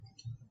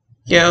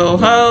Yo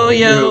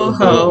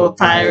ho, a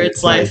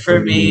pirate's life for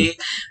me.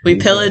 We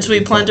pillage, we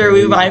plunder,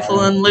 we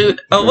rifle and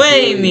loot.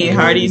 Away, me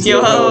hearties,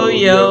 yo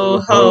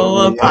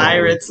ho, a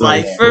pirate's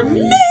life for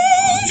me.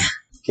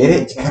 Get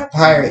it?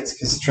 Pirates,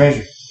 because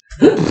treasure.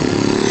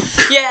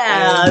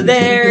 Yeah,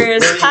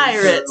 there's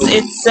pirates.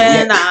 It's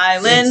an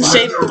island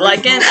shaped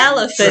like an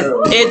elephant.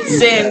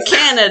 It's in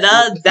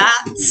Canada,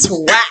 that's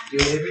whack. Do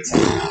it every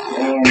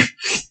time.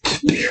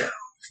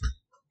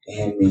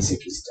 And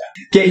music is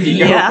done. Katie,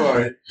 go Yeah. for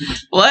it.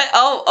 What?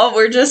 Oh,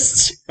 we're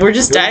just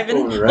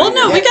diving. for it, right? Well,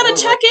 no, we Yeah, gotta go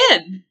check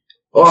in.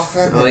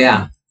 Oh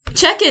yeah.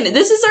 Check in.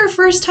 This is our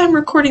first time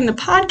recording the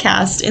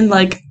podcast in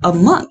like a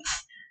month.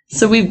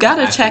 So we've got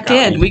to check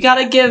in. We got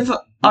to give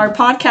our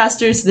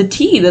podcasters the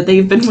tea that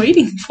they've been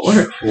waiting for.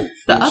 The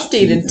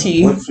updated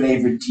tea. What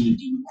flavored tea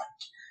do you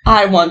want?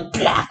 I want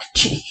black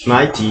tea.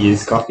 My tea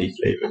is coffee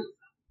flavored,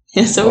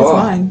 Yeah, so is Oh.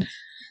 mine.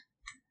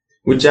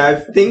 which I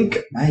think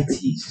My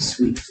tea is a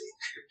sweet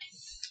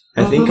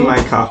flavor.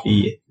 my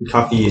coffee,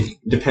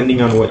 depending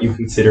on what you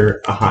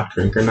consider a hot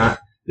drink or not.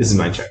 This is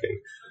my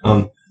checking.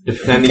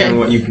 Depending Okay. on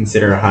what you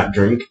consider a hot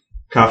drink,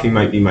 coffee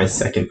might be my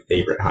second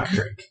favorite hot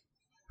drink.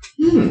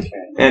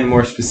 And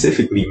more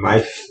specifically,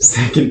 my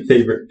second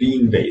favorite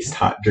bean-based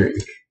hot drink.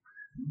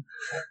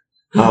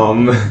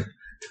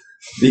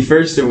 The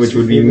first of which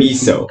would be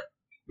miso,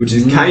 which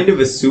is kind of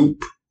a soup.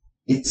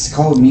 It's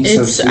called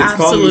miso It's soup.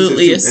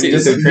 absolutely a It's called miso soup. and it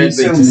doesn't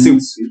translate to Miso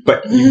soup, soup.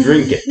 but you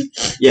drink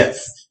it.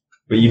 Yes,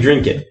 but you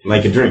drink it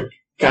like a drink.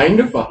 Kind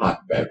of a hot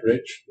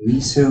beverage.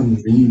 Miso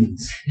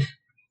means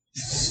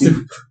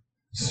soup.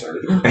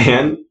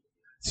 And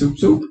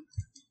Soup.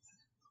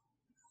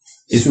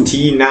 is Soup.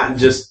 tea not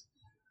just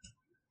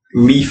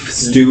leaf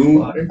stew?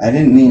 Water. I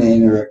didn't mean to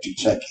interrupt your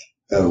check.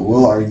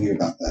 We'll argue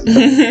about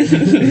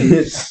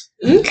that.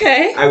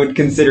 Okay. I would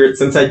consider it,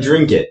 since I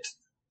drink it,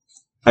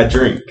 a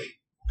drink.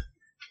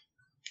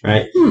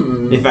 Right?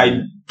 If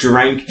I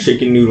drank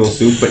chicken noodle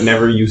soup but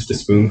never used a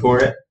spoon for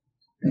it,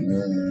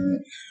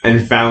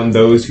 and found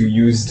those who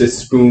used a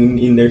spoon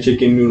in their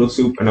chicken noodle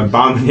soup an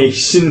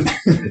abomination,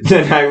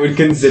 then I would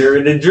consider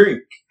it a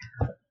drink.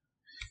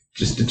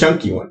 Just a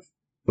chunky one.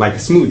 Like a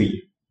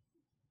smoothie.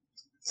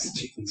 It's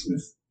chicken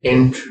smooth.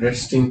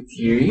 Interesting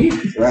theory.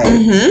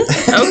 Right.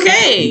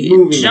 Okay,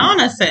 Moving on.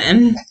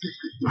 Jonathan.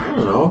 I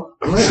don't know.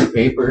 I'm writing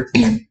paper.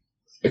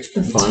 It's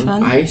been fun.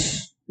 fun.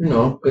 Ice.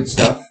 Good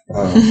stuff.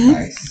 Oh,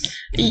 nice.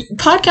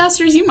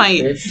 Podcasters, you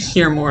might Fish.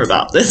 hear more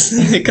about this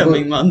in the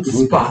coming months.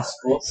 It's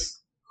possible.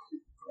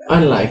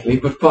 Unlikely,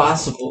 but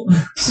possible.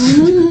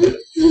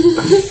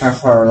 How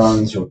far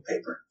along is your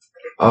paper?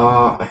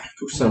 I have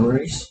 2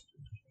 summaries.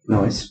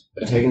 Nice.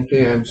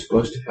 Technically, I'm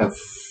supposed to have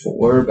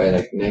 4 by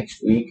like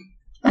next week.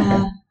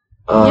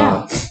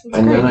 Yeah, that's And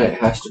great. then it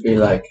has to be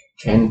like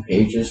 10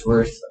 pages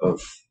worth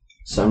of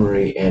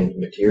summary and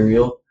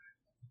material.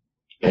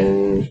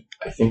 And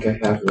I think I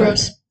have like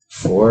Gross.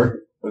 4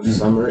 of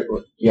summary.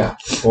 Yeah,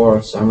 4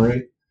 of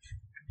summary.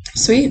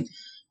 Sweet.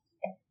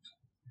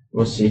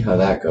 We'll see how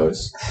that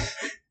goes.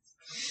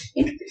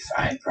 It'll be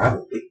fine,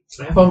 probably.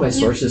 I have all my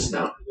sources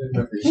now.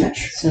 My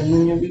research. So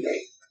then you'll be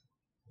great.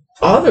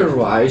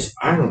 Otherwise,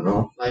 I don't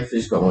know. Life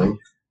is going.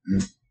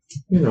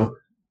 You know.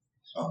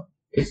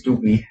 It's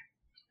doobie.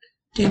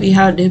 Doobie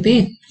how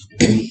doobie.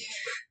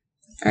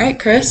 All right,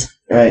 Chris.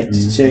 Right,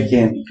 to check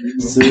in.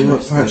 So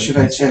what part should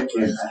I check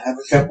in? I have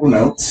a couple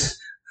notes.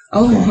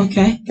 Oh,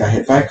 okay. Got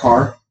hit by a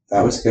car.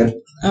 That was good.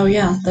 Oh,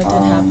 yeah, that did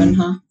happen,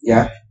 huh?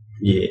 Yeah.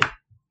 Yeah.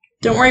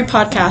 Don't worry,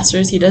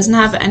 podcasters. He doesn't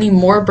have any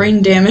more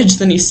brain damage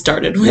than he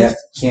started with. Yeah.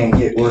 Can't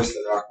get worse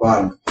than rock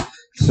bottom.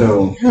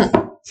 So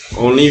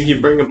Only if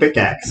you bring a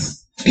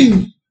pickaxe.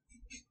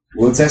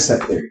 we'll test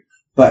that theory.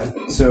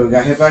 But so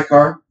got hit by a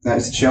car. That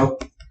was chill.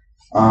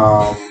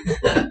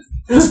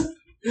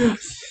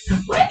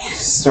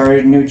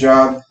 Started a new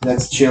job.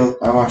 That's chill.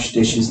 I wash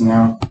dishes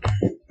now,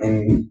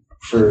 and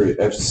for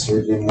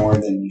absurdly more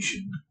than you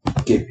should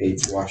get paid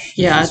to wash.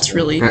 Yeah, dishes it's for.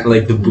 really... At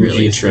like the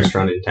Really bougiest true.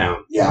 restaurant in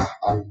town. Yeah,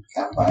 I'm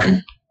kind of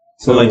vibing.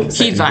 So like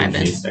Keep second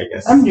vibing. bougiest, I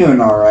guess. I'm doing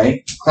all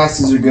right.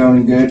 Classes are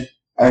going good.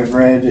 I've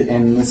read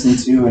and listened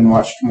to and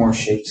watched more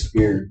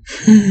Shakespeare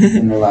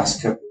in the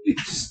last couple of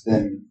weeks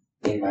than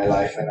in my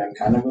life, and I'm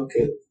kind of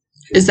okay.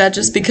 Is that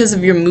just because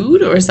of your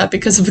mood, or is that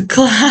because of the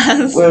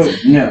class? Well,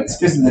 no, it's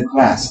because of the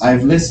class.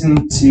 I've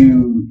listened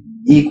to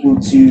equal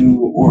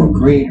to or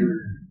greater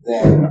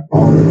than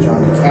all the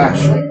Johnny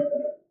Cash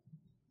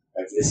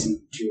I've listened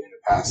to in the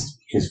past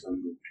because of the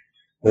mood.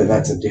 But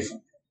that's a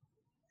different.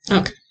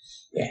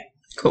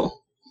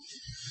 Cool.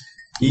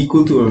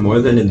 Equal to or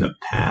more than in the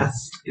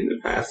past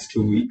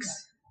 2 weeks.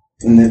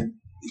 In the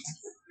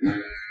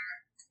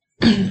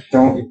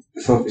don't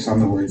focus on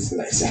the words that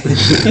I say.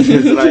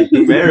 It's like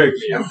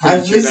numerically, I'm pretty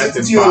I've sure that's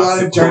listened to a lot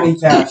of impossible. Johnny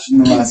Cash in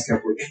the last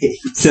couple of days.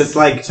 Just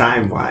like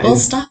time-wise. Well,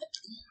 stop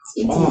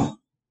it. Oh.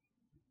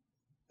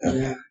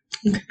 Yeah.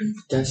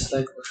 That's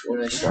like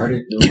when I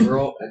started New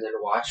Girl and then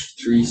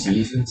watched 3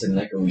 seasons in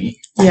like a week.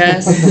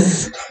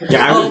 Yes.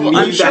 Yeah, I would Oh,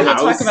 I'm leave sure the we'll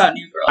house. talk about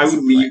New Girls. I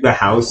would leave the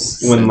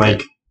house when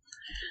like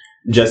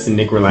Jess and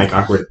Nick were like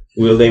awkward.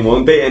 will they,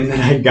 won't they? And then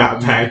I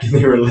got back and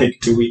they were like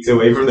 2 weeks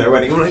away from their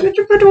wedding. I'm like,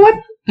 what?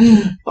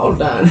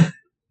 Hold on.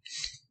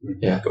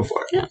 Yeah. Go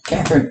for it.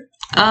 Catherine.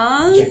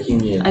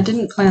 Checking in. I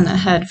didn't plan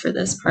ahead for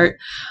this part.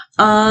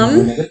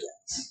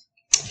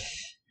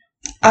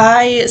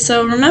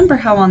 So remember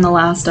how on the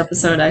last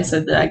episode I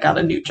said that I got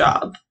a new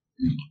job?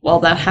 Well,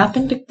 that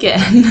happened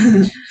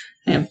again.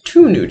 I have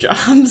 2 new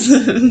jobs.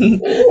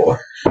 Oh.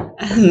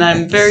 And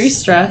I'm very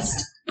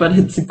stressed, but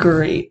it's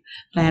great.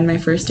 I had my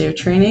first day of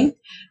training,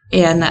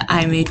 and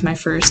I made my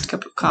first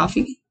cup of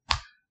coffee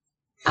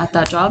at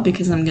that job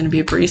because I'm going to be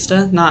a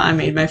barista. Not I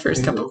made my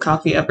first cup of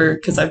coffee ever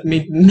because I've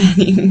made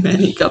many,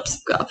 many cups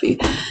of coffee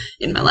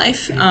in my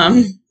life.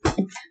 But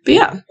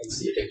yeah. It's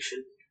the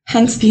addiction.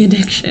 Hence the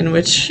addiction,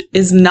 which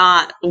is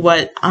not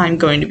what I'm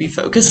going to be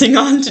focusing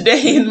on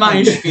today in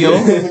my spiel.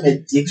 But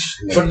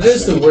it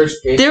is the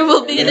worst case. There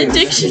will be an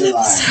addiction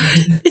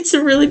episode. It's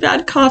a really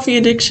bad coffee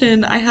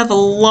addiction. I have a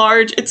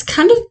large. It's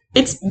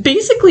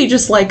basically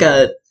just like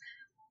a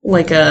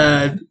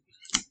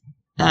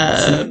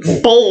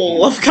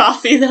bowl of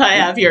coffee that I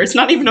have here. It's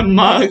not even a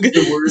mug.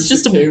 It's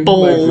just a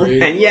bowl.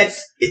 And yet,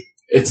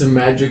 it's a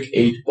magic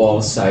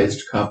 8-ball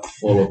sized cup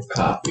full of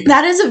coffee.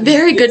 That is a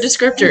very good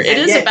descriptor. It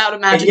is about a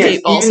magic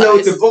 8-ball size. Even though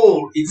it's a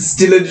bowl, it's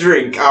still a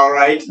drink,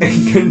 alright?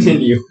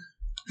 Continue.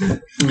 I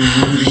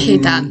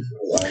hate that.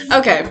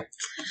 Okay.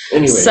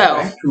 Anyway, So.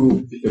 back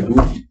to the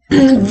booty.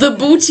 The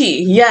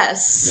booty,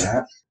 yes.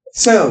 Yeah.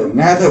 So,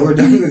 now that we're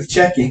done with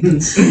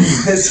check-ins,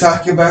 let's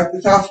talk about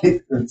the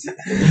topic for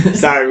today.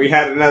 Sorry, we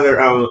had another,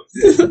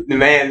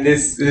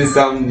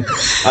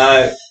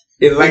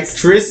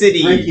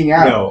 electricity. Freaking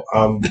out.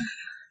 No,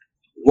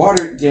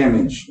 Water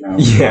damage. No.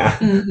 yeah.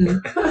 Mm-hmm.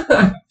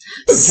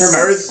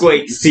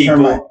 Earthquakes,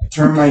 people.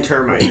 Termite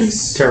Termite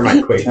quakes.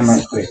 Termite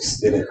quakes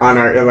did it. On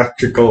our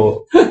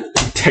electrical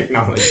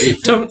technology.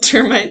 Don't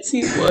termites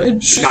eat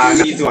wood. Nah,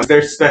 these ones,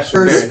 they're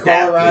special. First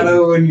They're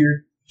Colorado and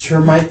your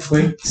termite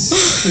quakes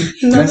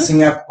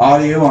messing up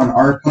audio on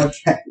our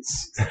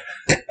podcast.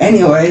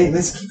 Anyway,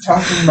 let's keep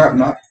talking about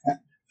not.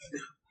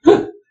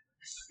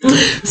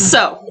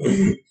 So,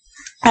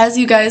 as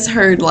you guys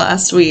heard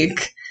last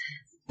week,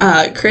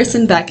 Chris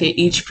and Beckett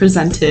each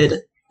presented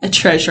a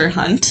treasure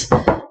hunt.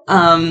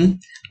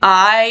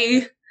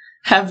 I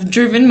have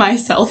driven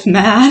myself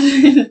mad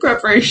in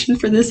preparation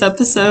for this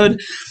episode.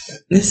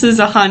 This is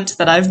a hunt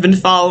that I've been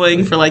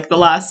following for like the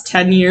last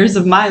 10 years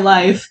of my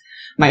life.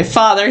 My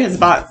father has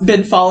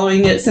been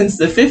following it since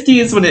the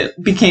 50s when it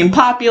became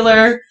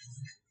popular.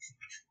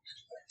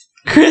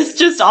 Chris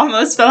just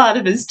almost fell out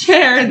of his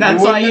chair, and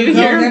that's why you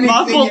hear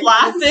muffled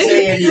laughing.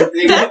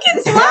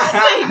 Beckett's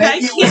laughing! I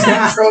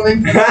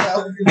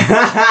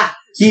can't!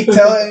 Keep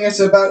telling us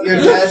about your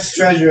dad's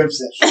treasure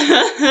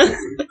obsession.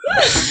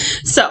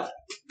 So,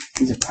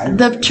 He's a pirate.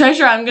 the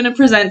treasure I'm going to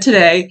present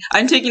today,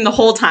 I'm taking the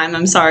whole time.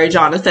 I'm sorry,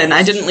 Jonathan.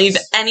 I didn't leave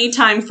any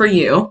time for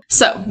you.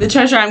 So, the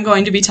treasure I'm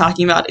going to be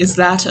talking about is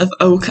that of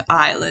Oak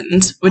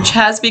Island, which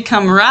has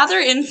become rather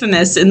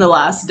infamous in the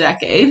last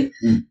decade,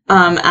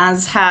 there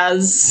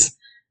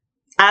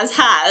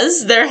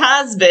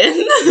has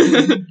been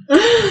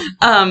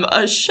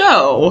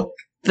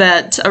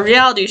a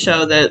reality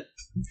show that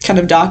kind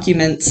of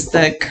documents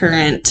the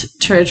current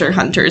treasure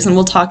hunters, and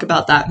we'll talk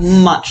about that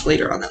much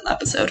later on in the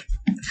episode.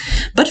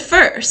 But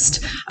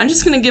first, I'm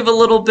just going to give a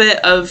little bit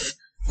of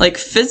like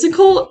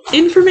physical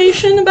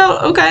information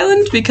about Oak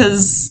Island,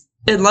 because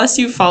unless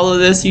you follow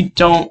this, you're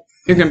going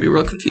to be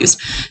real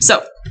confused.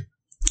 So,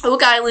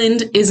 Oak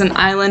Island is an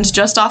island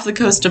just off the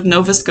coast of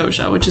Nova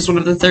Scotia, which is one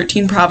of the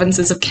 13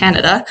 provinces of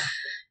Canada.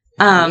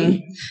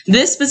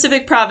 This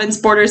specific province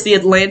borders the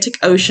Atlantic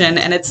Ocean,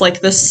 and it's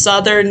like the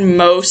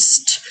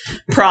southernmost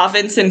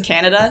province in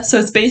Canada. So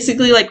it's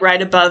basically like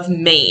right above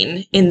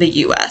Maine in the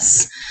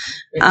U.S.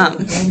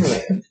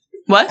 Homeland.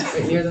 What?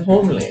 Right near the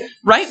homeland.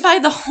 Right by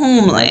the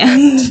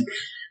homeland.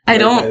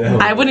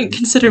 I wouldn't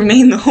consider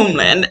Maine the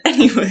homeland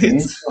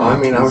anyways. Oh, I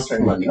mean, I was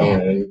talking about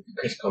Canada.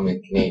 Chris called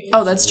me Canadian.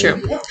 Oh, that's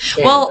true. Canada.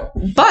 Well,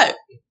 but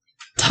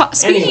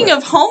speaking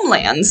of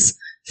homelands,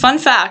 fun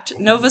fact,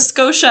 Nova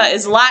Scotia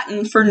is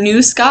Latin for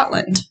New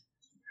Scotland.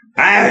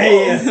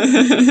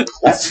 Aye.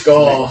 Let's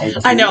go.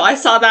 I know, I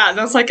saw that and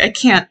I was like, I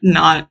can't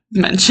not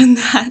mention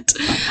that.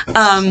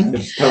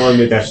 They're telling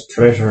me there's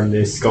treasure in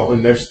New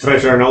Scotland. There's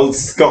treasure in old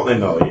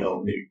Scotland. Oh, you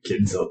all new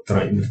kids are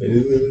trying to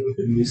find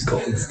New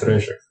Scotland's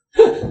treasure.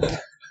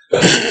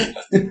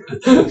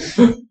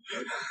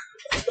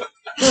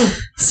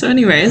 So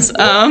anyways,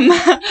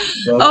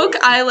 Oak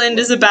Island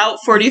is about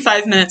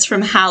 45 minutes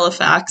from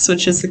Halifax,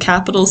 which is the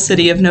capital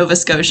city of Nova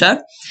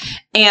Scotia.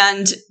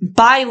 And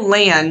by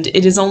land,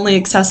 it is only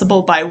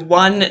accessible by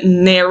one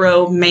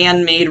narrow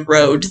man-made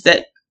road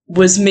that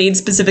was made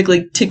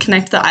specifically to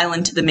connect the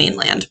island to the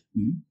mainland.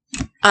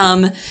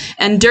 And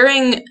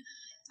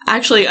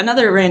actually,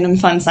 another random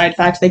fun side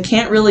fact, they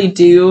can't really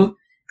do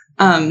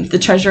the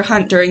treasure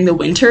hunt during the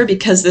winter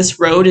because this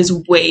road is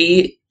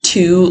way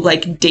too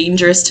like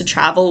dangerous to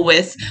travel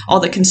with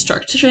all the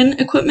construction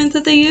equipment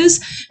that they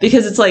use,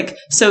 because it's like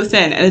so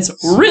thin and it's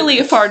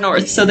really far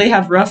north, so they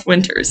have rough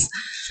winters.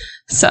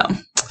 So,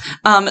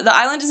 the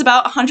island is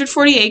about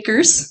 140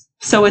 acres,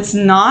 so it's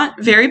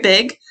not very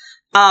big.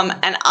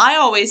 And I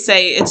always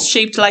say it's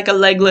shaped like a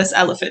legless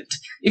elephant.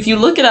 If you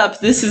look it up,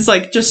 this is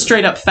like just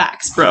straight up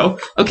facts, bro.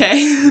 Okay?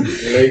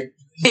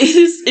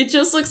 It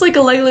just looks like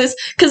a legless,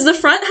 because the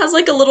front has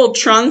like a little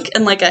trunk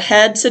and like a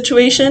head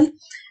situation.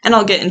 And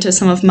I'll get into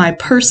some of my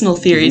personal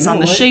theories on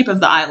the shape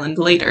of the island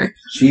later.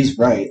 She's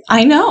right.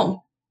 I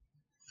know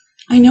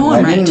I'm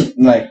right. I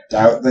didn't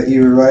doubt that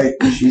you were right,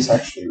 but she's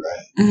actually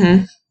right.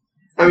 Mm-hmm.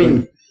 I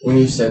mean, when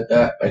you said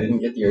that, I didn't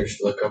get the urge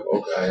to look up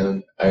Oak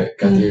Island. I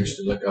got the urge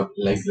to look up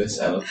legless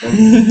elephant,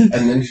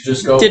 and then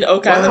just go. Did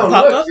Oak Island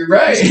pop look, up? You're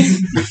right.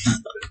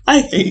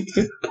 I hate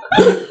you.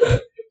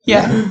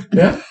 Yeah.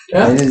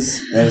 That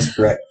is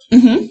correct.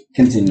 Mm-hmm.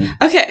 Continue.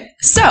 Okay,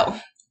 so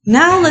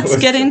now let's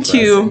get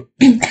into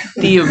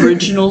the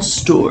original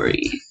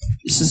story.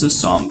 This is a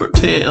somber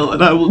tale,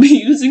 and I will be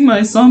using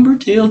my somber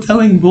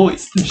tale-telling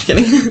voice. I'm just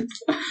kidding.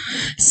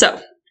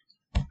 So,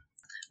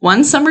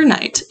 one summer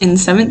night in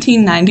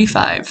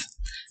 1795,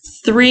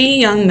 3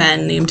 young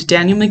men named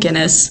Daniel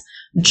McGinnis,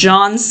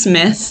 John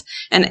Smith,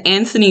 and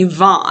Anthony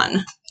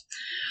Vaughn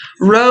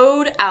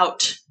rowed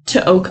out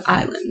to Oak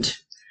Island.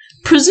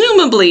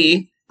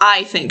 Presumably,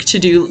 I think, to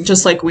do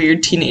just like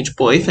weird teenage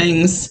boy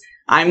things.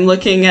 I'm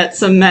looking at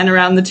some men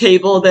around the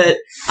table that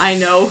I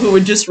know who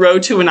would just row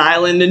to an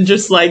island and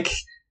just like,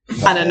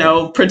 I don't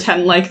know,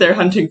 pretend like they're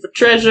hunting for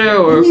treasure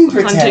or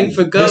hunting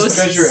for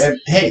ghosts.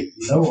 Hey,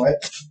 you know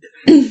what?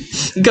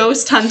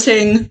 Ghost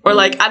hunting, or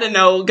like, I don't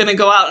know, gonna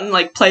go out and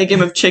like play a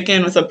game of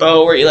chicken with a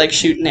bow where you like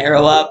shoot an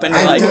arrow up and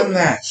I've done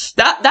that.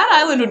 That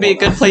island would be a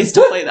good place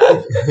to play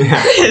that.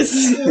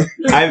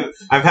 Yeah.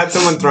 I've had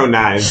someone throw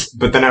knives,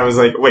 but then I was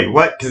like, wait,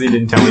 what? Because he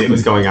didn't tell me it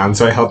was going on,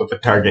 so I held up a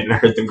target and I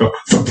heard them go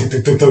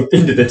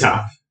into the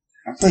top.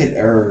 I played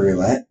arrow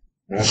roulette,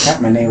 and I was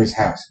at my neighbor's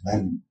house, and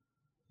then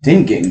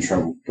didn't get in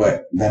trouble,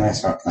 but then I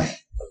stopped playing.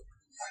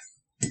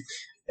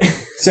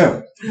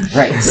 So,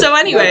 right. So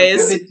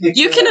anyways,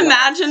 you can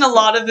imagine a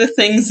lot of the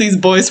things these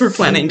boys were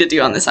planning to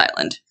do on this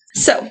island.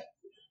 So,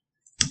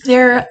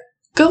 they're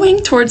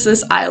going towards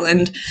this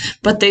island,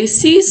 but they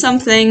see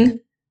something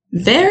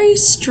very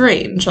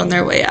strange on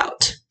their way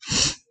out.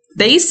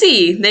 They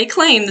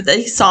claim that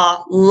they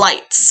saw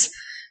lights,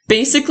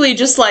 basically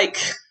just like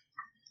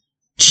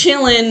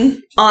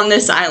chilling on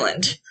this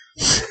island.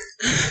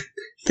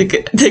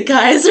 The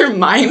guys are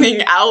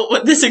miming out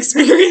what this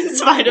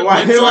experience might have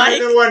looked like. Why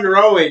am I the one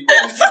rowing?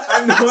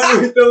 I'm the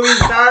one with the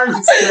least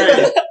arms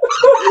straight.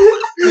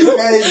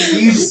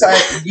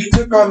 You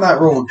took on that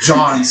role,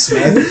 John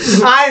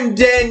Smith. I'm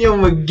Daniel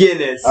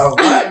McGinnis. Oh,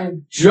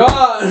 I'm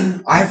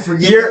John. I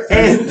forget. You're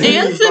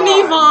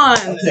Anthony Vaughn.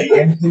 Okay,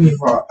 Anthony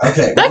Vaughn.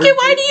 Okay. Becky,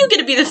 why do you get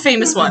to be the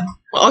famous one?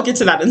 Well, I'll get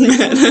to that in a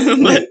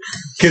minute.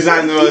 Because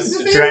I'm the most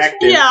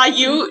attractive. Yeah,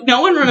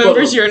 no one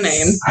remembers your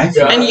name.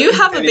 And you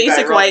have a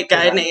basic white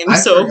guy name,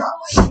 so...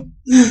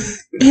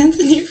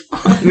 Anthony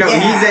Vaughn. No,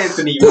 he's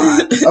Anthony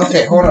Vaughn.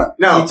 Okay, hold on.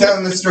 No. You're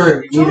telling the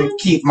story. We need to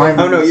keep my...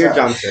 Oh, no, you're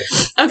John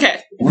Smith.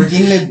 Okay. We're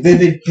getting a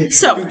vivid picture.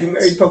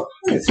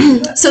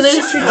 So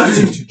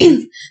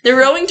they're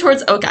rowing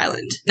towards Oak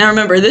Island. Now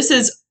remember, this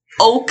is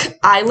Oak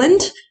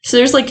Island, so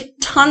there's like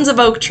tons of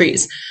oak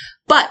trees.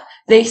 But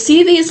they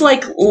see these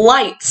like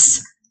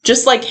lights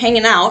just like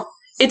hanging out.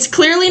 It's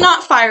clearly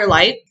not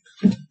firelight.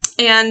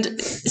 And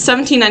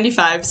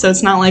 1795, so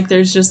it's not like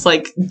there's just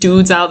like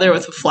dudes out there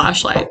with a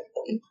flashlight,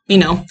 you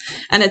know.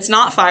 And it's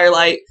not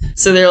firelight,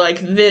 so they're like,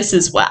 this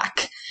is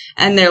whack.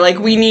 And they're like,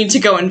 we need to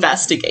go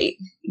investigate.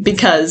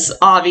 Because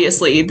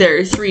obviously there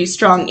are 3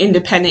 strong,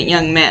 independent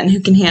young men who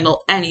can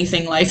handle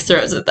anything life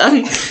throws at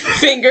them.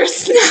 Finger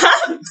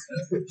snap.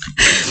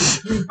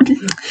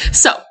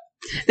 So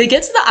they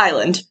get to the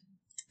island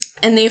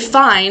and they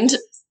find,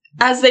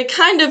 as they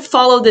kind of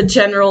follow the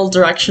general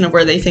direction of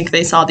where they think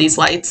they saw these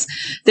lights,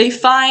 they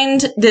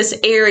find this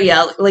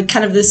area, like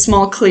kind of this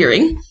small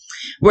clearing,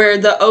 where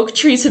the oak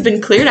trees have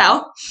been cleared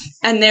out,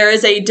 and there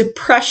is a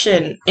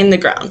depression in the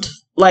ground.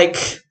 Like,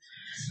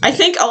 I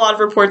think a lot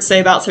of reports say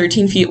about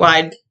 13 feet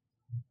wide.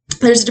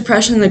 There's a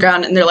depression in the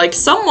ground, and they're like,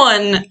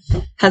 someone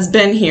has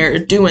been here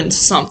doing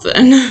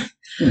something.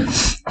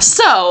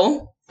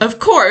 So, of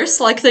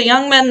course, like the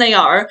young men they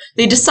are,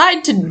 they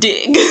decide to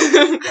dig.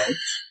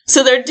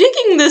 So they're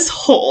digging this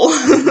hole.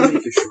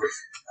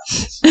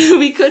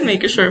 We could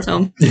make a short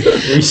film.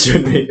 We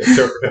should make a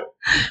short film.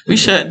 We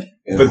should.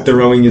 But the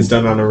rowing is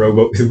done on a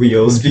rowboat with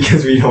wheels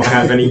because we don't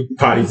have any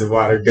bodies of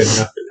water good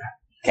enough for that.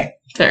 Okay.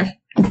 Fair.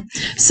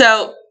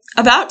 So,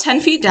 about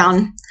 10 feet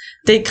down,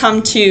 they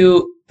come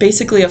to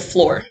basically a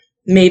floor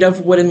made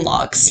of wooden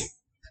logs.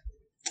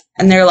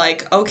 And they're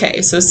like,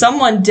 okay, so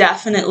someone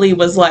definitely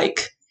was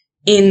like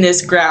in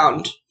this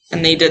ground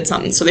and they did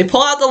something. So they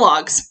pull out the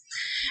logs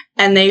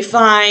and they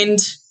find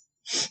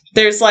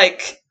there's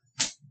like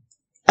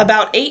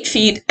about 8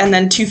 feet and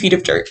then 2 feet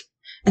of dirt.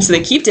 And so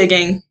they keep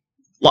digging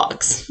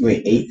logs.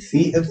 Wait, 8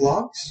 feet of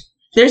logs?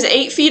 There's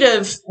 8 feet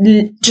of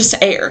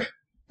just air.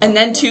 And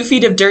then 2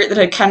 feet of dirt that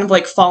had kind of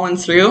like fallen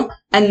through.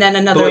 And then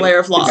another layer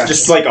of logs. It's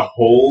just like a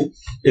hole.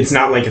 It's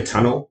not like a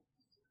tunnel.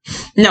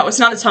 No, it's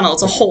not a tunnel.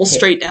 It's a hole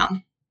straight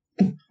down.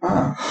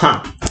 Ah,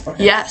 Huh.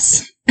 okay.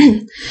 Yes.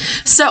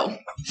 So,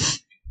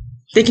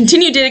 they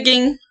continue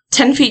digging,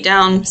 10 feet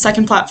down,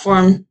 second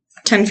platform,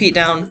 10 feet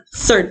down,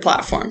 third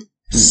platform,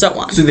 so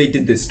on. So they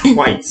did this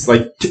twice.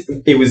 Like,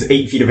 it was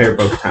 8 feet of air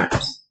both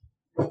times.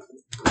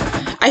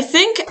 I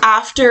think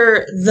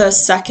after the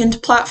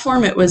second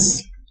platform, it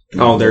was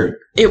Oh, they're...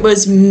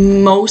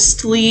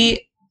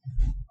 mostly...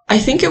 I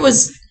think it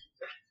was...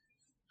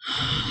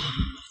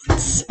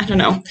 I don't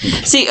know.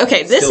 See,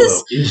 okay, this still,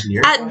 is... though,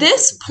 engineer. At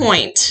this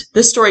point,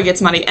 the story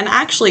gets muddy. And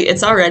actually,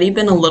 it's already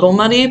been a little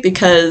muddy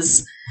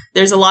because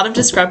there's a lot of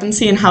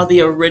discrepancy in how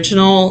the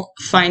original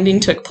finding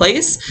took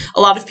place.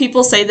 A lot of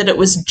people say that it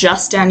was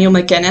just Daniel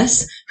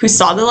McGinnis who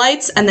saw the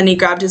lights, and then he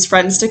grabbed his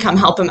friends to come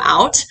help him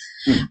out.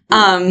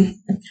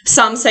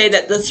 Some say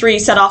that the three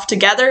set off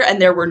together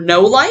and there were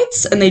no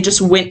lights, and they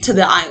just went to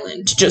the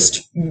island,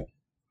 just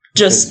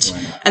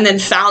and then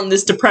found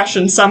this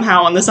depression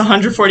somehow on this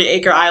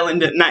 140-acre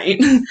island at night.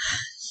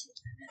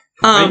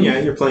 Yeah,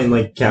 you're playing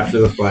like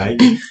capture the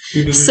flag.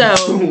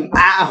 So-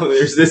 wow,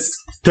 there's this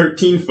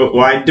 13-foot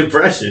wide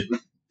depression.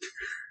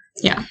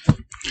 Yeah.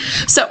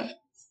 So,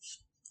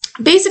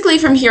 basically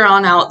from here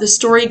on out, the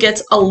story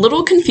gets a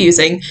little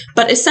confusing,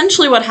 but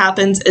essentially what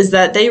happens is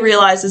that they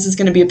realize this is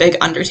going to be a big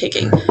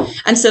undertaking.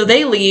 And so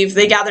they leave,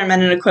 they gather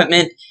men and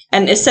equipment,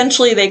 and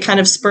essentially they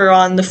kind of spur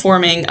on the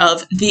forming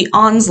of the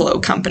Onslow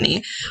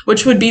Company,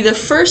 which would be the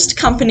first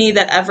company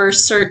that ever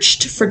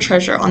searched for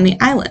treasure on the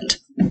island.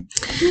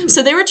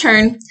 So they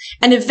return,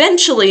 and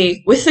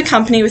eventually, with the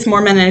company, with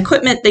more men and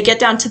equipment, they get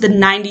down to the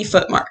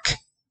 90-foot mark.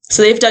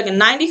 So they've dug a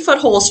 90-foot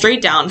hole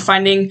straight down,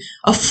 finding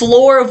a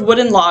floor of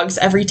wooden logs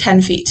every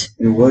 10 feet.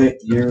 And what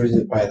year was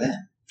it by then?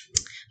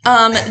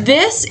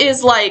 This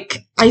is like,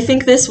 I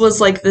think this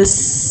was like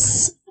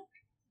this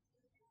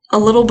a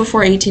little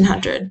before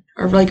 1800,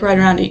 or like right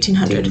around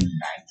 1800.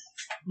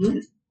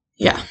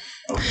 Yeah.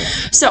 Okay.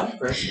 So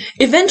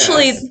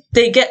eventually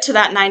they get to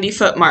that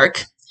 90-foot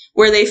mark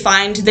where they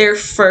find their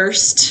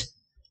first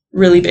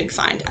really big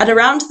find. At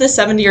around the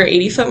 70 or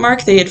 80-foot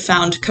mark, they had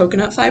found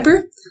coconut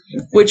fiber,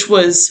 which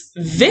was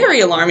very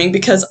alarming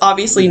because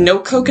obviously no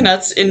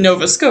coconuts in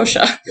Nova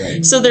Scotia.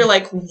 Right. So they're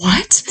like,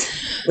 what?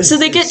 So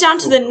they get down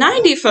to the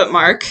 90-foot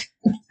mark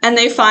and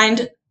they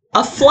find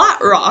a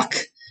flat rock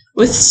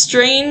with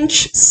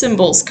strange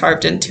symbols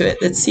carved into it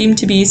that seem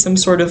to be some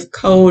sort of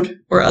code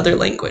or other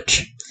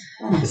language.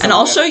 And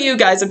I'll show you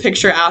guys a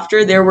picture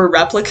after. There were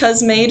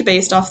replicas made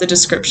based off the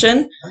description.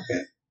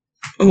 Okay.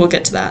 And we'll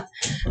get to that.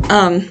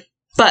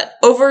 But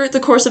over the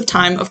course of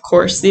time, of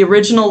course, the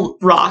original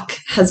rock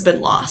has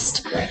been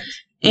lost. Right.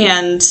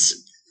 And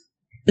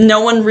no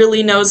one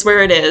really knows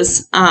where it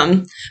is.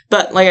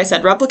 But like I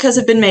said, replicas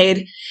have been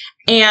made.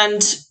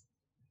 And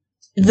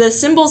the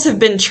symbols have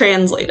been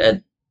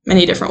translated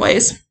many different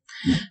ways.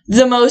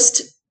 The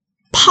most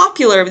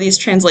popular of these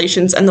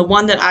translations, and the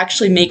one that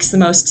actually makes the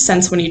most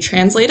sense when you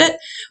translate it,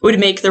 would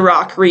make the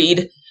rock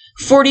read,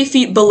 40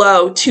 feet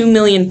below, 2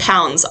 million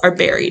pounds are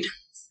buried.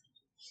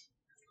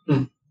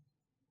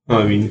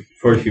 Well, I mean,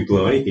 40 feet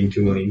below anything,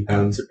 2 million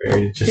pounds are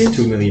buried. It's just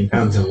 2 million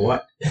pounds of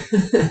what?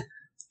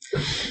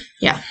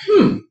 Yeah.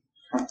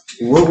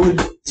 What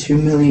would 2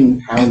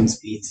 million pounds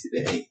be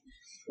today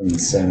from the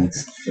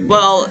 7th?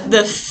 Well,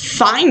 the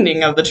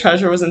finding of the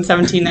treasure was in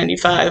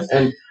 1795.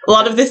 And A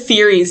lot of the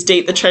theories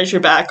date the treasure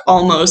back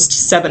almost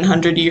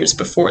 700 years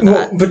before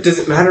that. Well, but does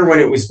it matter when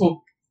it was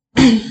so,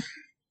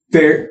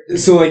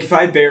 like, if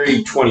I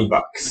bury $20,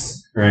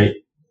 right?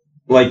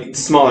 Like,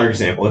 smaller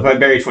example. If I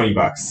bury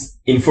 $20,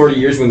 in 40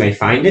 years when they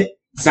find it,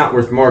 it's not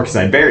worth more because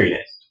I buried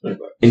it.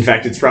 In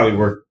fact, it's probably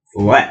worth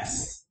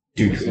less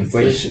due to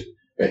inflation.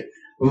 Right.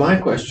 But my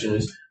question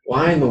is,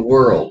 why in the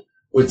world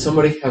would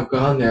somebody have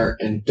gone there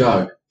and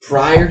dug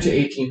prior to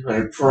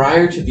 1800,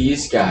 prior to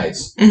these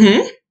guys,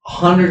 Mm-hmm.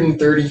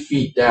 130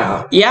 feet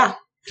down Yeah.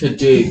 to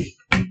dig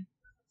a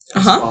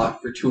Uh-huh.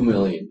 spot for 2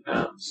 million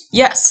pounds?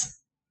 Yes.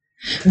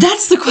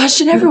 That's the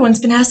question everyone's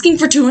been asking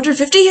for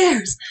 250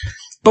 years.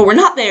 But we're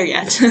not there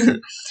yet.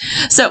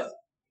 So,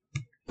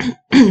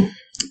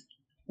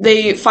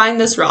 they find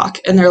this rock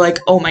and they're like,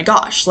 oh my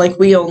gosh, like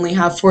we only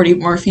have 40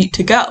 more feet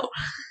to go.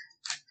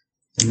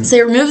 Mhm. So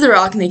they remove the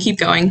rock and they keep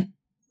going.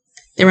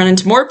 They run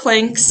into more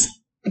planks.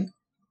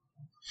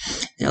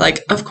 They're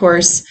like, of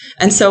course.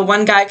 And so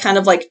one guy kind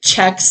of like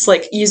checks,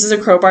 like uses a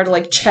crowbar to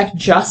like check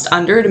just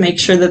under to make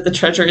sure that the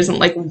treasure isn't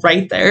like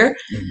right there.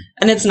 Mhm.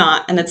 And it's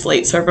not, and it's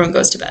late, so everyone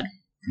goes to bed.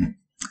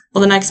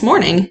 Well, the next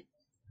morning,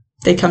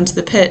 they come to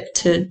the pit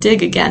to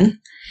dig again,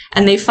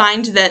 and they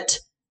find that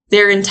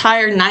their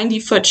entire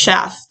 90-foot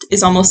shaft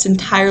is almost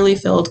entirely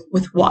filled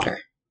with water.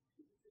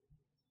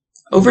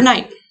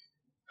 Overnight.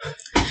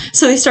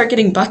 So they start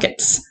getting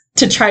buckets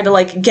to try to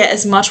like get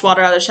as much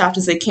water out of the shaft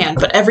as they can,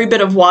 but every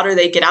bit of water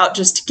they get out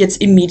just gets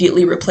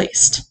immediately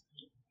replaced.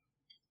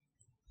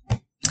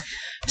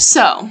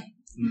 So,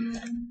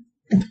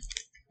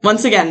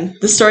 once again,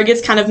 the story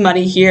gets kind of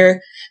muddy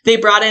here. They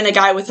brought in a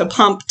guy with a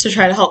pump to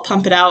try to help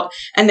pump it out,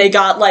 and they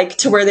got like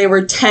to where they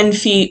were 10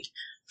 feet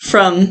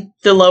from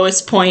the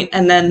lowest point,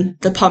 and then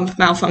the pump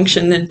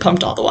malfunctioned and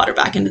pumped all the water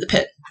back into the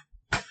pit.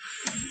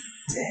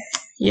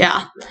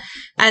 Yeah.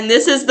 And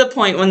this is the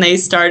point when they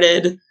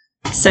started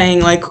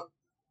saying, like,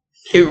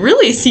 it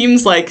really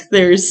seems like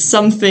there's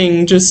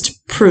something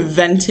just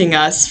preventing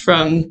us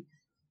from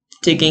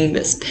digging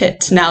this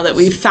pit now that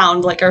we've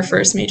found, like, our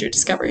first major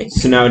discovery.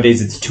 So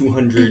nowadays it's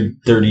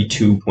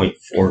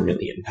 232.4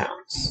 million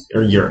pounds,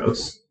 or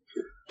euros.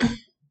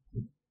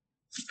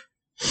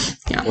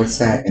 Yeah. What's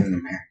that in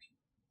America?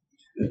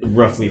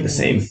 Roughly the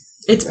same.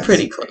 It's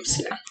pretty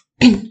close, yeah.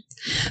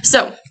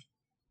 So,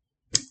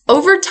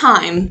 over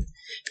time,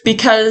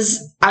 because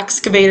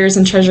excavators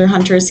and treasure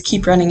hunters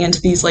keep running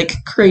into these, like,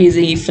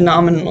 crazy,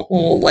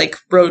 phenomenal, like,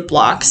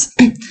 roadblocks,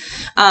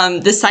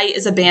 the site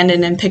is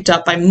abandoned and picked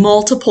up by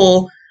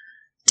multiple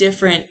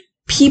different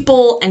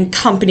people and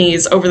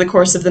companies over the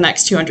course of the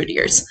next 200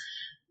 years.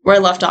 Where I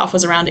left off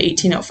was around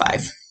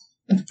 1805.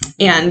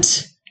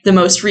 And the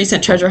most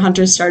recent treasure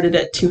hunters started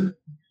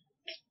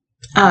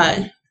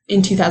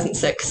in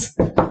 2006.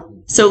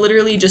 So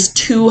literally just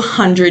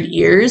 200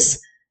 years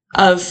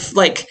of,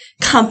 like,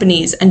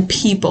 companies and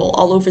people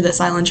all over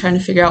this island trying to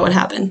figure out what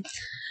happened.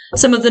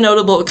 Some of the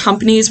notable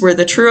companies were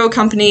the Truro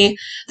Company,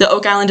 the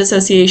Oak Island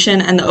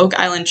Association, and the Oak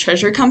Island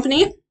Treasure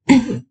Company.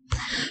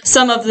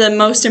 Some of the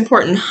most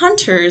important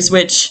hunters,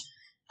 which,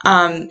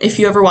 if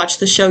you ever watch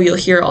the show, you'll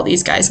hear all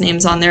these guys'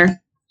 names on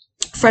there.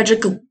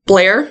 Frederick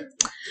Blair,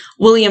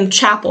 William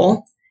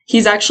Chappell.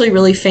 He's actually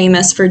really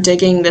famous for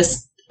digging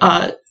this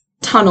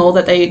tunnel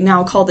that they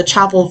now call the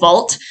Chappell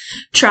Vault,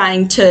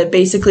 trying to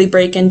basically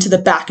break into the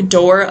back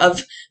door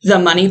of the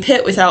money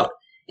pit without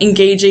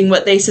engaging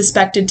what they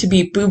suspected to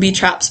be booby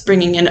traps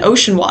bringing in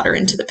ocean water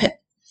into the pit.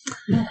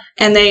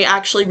 And they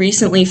actually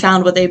recently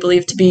found what they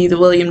believe to be the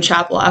William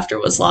Chappell after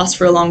it was lost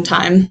for a long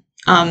time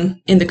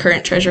in the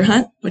current treasure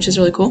hunt, which is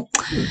really cool.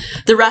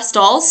 The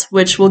Restalls,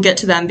 which we'll get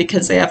to them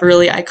because they have a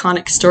really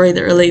iconic story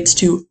that relates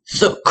to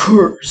the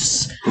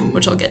curse,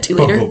 which I'll get to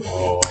later.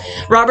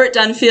 Robert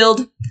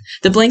Dunfield,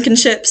 the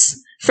Blankenships,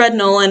 Fred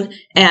Nolan,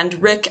 and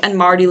Rick and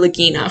Marty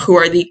Lagina, who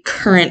are the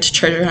current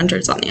treasure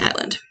hunters on the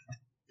island.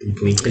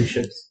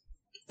 Blankenships?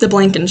 The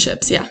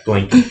Blankenships, yeah.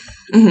 Blanken.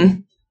 Mm-hmm.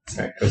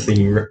 Sorry, I was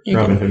thinking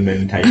Robin Hood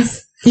Men in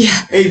Tights.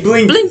 Yeah. Abe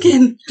Lincoln.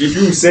 Blinken. Did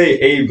you say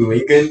Abe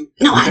Lincoln?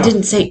 No, I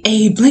didn't say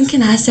Abe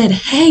Lincoln. I said,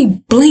 hey,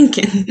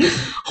 Blinken.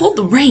 Hold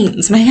the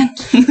reins, man.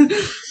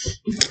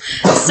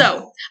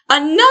 So,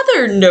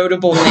 another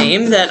notable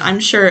name that I'm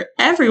sure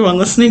everyone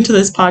listening to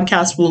this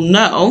podcast will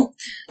know,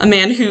 a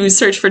man who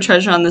searched for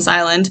treasure on this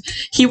island.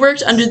 He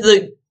worked under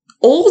the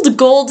Old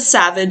Gold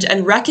Savage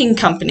and Wrecking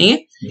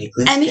Company,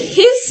 and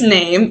his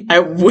name, I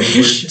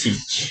wish,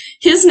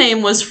 his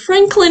name was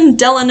Franklin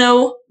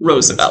Delano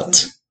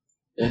Roosevelt.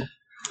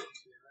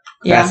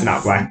 Yeah. That's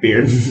not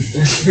Blackbeard.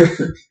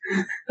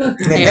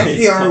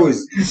 FDR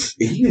was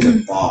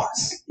a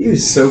boss. He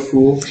was so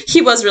cool.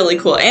 He was really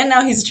cool, and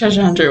now he's a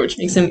treasure hunter, which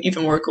makes him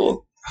even more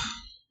cool.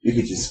 You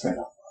could just spread out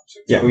objects.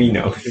 Yeah, we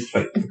know. It's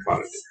like the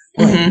product.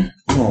 Mm-hmm.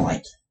 I don't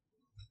like it.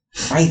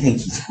 I think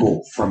he's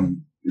cool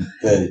from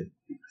the...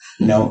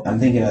 No, I'm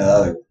thinking of the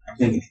other... I'm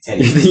thinking of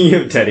Teddy. You're thinking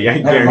of Teddy, I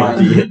Never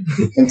guarantee it.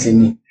 mind.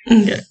 Continue.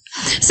 Okay.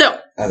 So,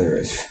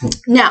 Others.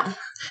 now,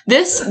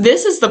 this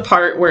is the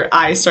part where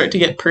I start to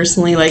get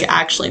personally, like,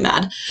 actually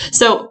mad.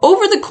 So,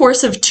 over the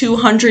course of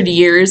 200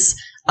 years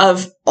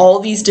of all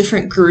these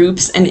different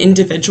groups and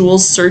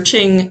individuals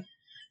searching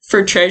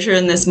for treasure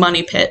in this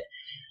money pit,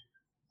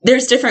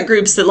 there's different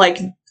groups that, like,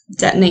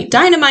 detonate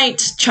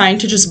dynamite, trying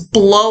to just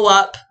blow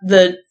up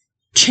the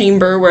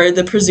chamber where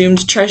the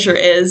presumed treasure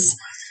is.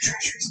 The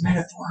treasure is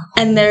metaphorical.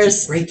 And there's...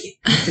 Just break it.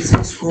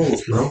 Physical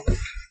scrolls, bro.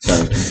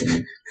 Sorry,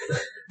 continue.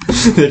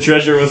 The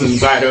treasure was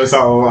inside us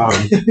all along.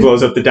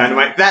 Blows up the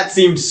dynamite. That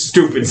seemed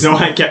stupid, so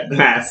I kept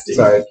masking.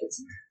 Sorry.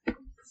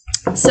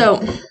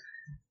 So,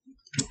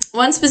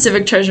 one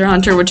specific treasure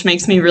hunter, which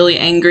makes me really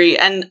angry,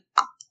 and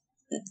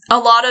a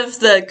lot of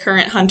the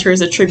current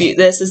hunters attribute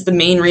this as the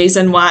main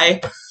reason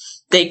why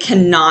they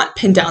cannot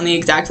pin down the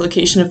exact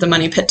location of the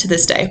money pit to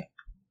this day.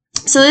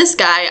 So this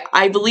guy,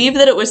 I believe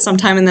that it was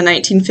sometime in the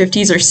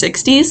 1950s or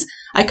 60s.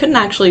 I couldn't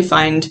actually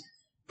find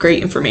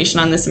great information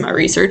on this in my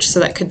research,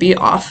 so that could be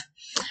off.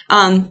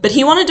 But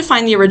he wanted to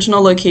find the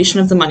original location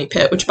of the money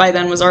pit, which by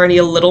then was already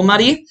a little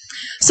muddy.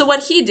 So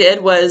what he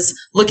did was,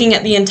 looking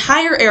at the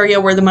entire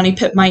area where the money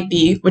pit might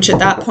be, which at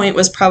that point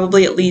was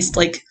probably at least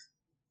like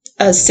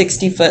a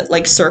 60-foot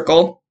like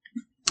circle,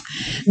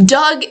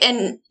 dug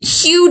a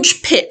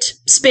huge pit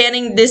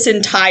spanning this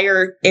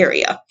entire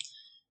area.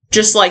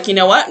 Just like, you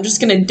know what, I'm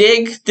just going to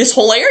dig this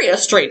whole area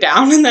straight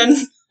down and then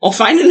I'll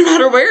find it no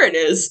matter where it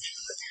is.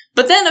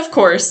 But then, of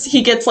course,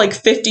 he gets like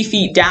 50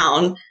 feet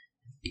down,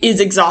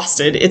 is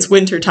exhausted, it's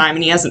winter time,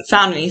 and he hasn't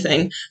found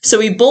anything. So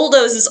he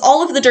bulldozes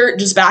all of the dirt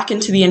just back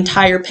into the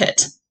entire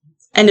pit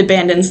and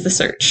abandons the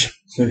search.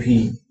 So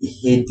he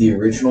hid the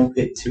original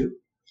pit too?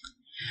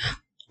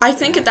 I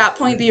think at that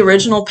point the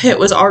original pit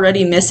was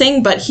already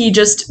missing, but he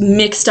just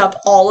mixed up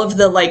all of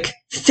the like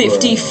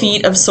 50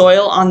 feet of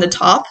soil on the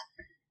top.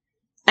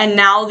 And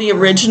now the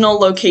original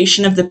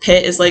location of the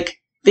pit is like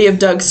they have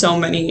dug so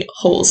many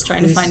holes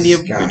trying to find the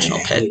This guy, original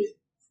I pit. hate it.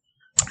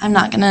 I'm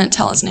not going to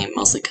tell his name,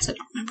 mostly because I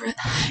don't remember it.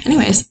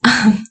 Anyways,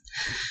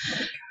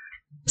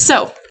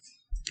 so,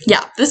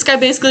 yeah, this guy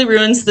basically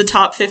ruins the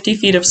top 50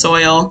 feet of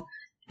soil,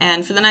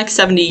 and for the next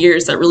 70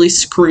 years, that really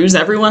screws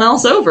everyone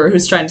else over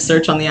who's trying to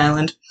search on the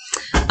island.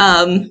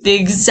 The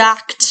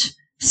exact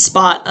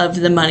spot of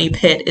the money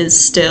pit is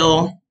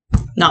still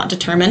not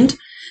determined.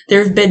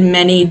 There have been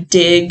many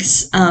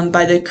digs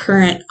by the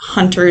current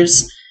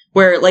hunters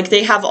where, like,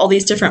 they have all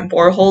these different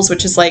boreholes,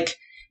 which is, like,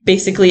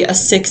 basically a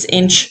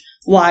 6-inch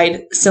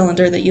wide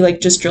cylinder that you,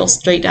 like, just drill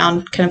straight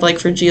down, kind of like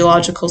for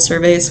geological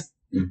surveys.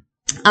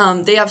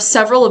 They have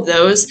several of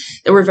those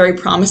that were very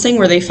promising,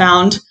 where they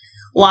found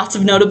lots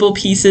of notable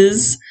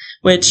pieces,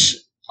 which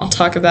I'll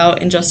talk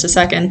about in just a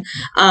second.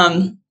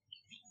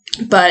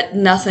 But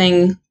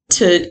nothing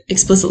to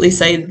explicitly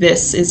say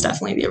this is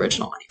definitely the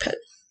original money pit.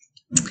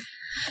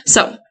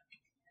 So,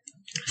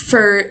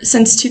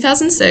 since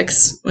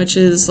 2006, which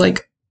is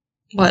like,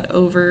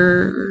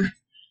 over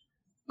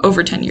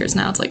 10 years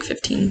now, it's like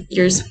 15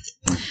 years,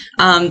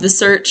 the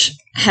search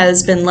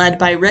has been led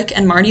by Rick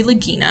and Marty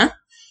Lagina.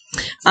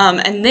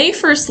 And they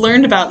first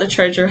learned about the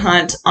treasure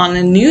hunt on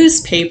a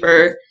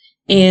newspaper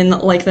in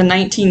like the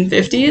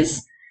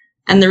 1950s.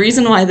 And the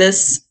reason why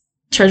this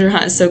treasure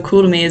hunt is so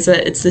cool to me is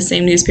that it's the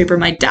same newspaper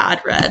my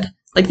dad read.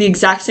 Like the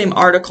exact same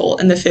article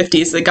in the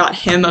 50s that got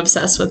him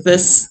obsessed with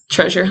this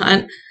treasure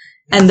hunt.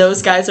 And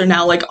those guys are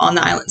now like on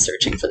the island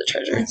searching for the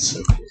treasure.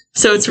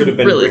 So it's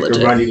really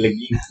legit.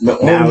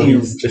 Now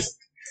he's just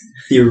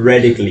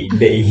theoretically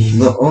Dave.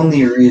 The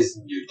only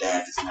reason your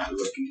dad is not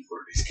looking for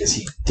it is because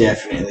he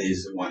definitely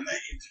is the one that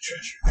hid the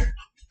treasure there.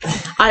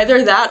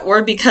 Either that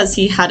or because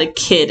he had a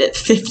kid at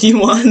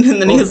 51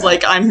 and then he was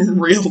like, I'm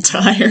real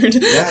tired.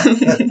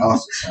 That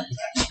also sounds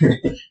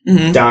accurate.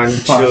 Mm-hmm. Darn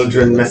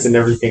children messing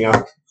everything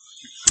up.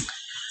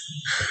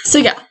 So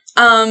yeah,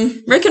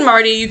 Rick and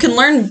Marty, you can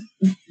learn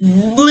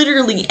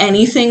literally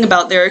anything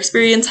about their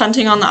experience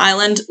hunting on the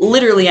island,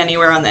 literally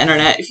anywhere on the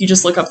internet. If you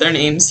just look up their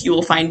names, you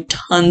will find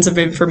tons of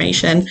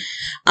information.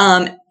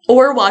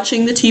 Or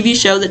watching the TV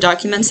show that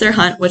documents their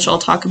hunt, which I'll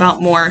talk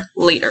about more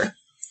later.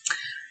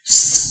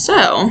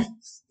 So,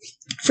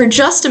 for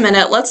just a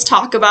minute, let's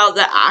talk about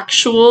the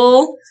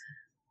actual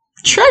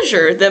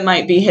treasure that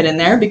might be hidden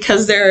there,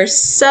 because there are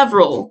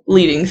several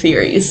leading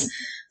theories.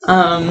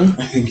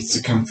 I think it's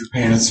the Kung Fu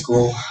Panda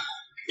school.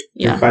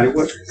 Yeah.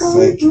 It's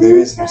like, there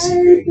is no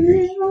secret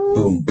ingredient.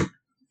 Boom.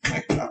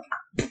 Like that.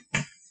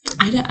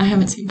 I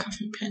haven't seen Kung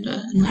Fu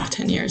Panda in like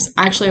 10 years.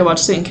 Actually, I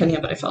watched it in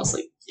Kenya, but I fell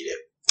asleep. You did.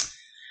 I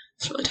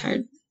was really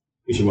tired.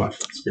 We should watch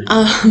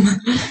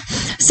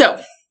it. So,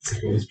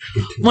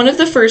 one of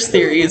the first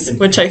theories,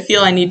 which I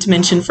feel I need to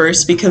mention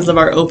first because of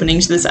our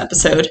opening to this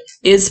episode,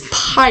 is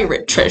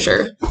pirate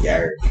treasure.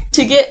 Yeah.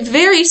 To get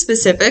very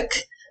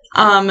specific,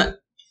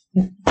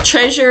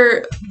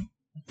 treasure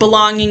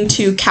belonging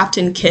to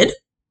Captain Kidd.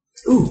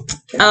 Ooh.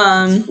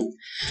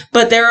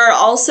 But there are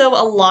also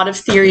a lot of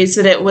theories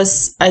that it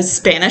was a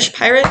Spanish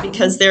pirate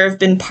because there have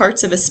been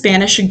parts of a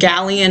Spanish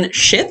galleon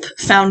ship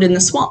found in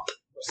the swamp.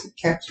 Was the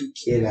Captain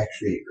Kidd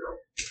actually a girl?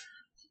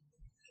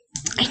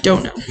 I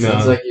don't know. No.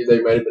 Sounds like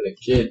they might have been a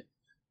kid.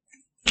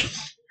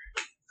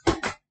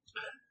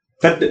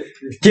 But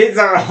kids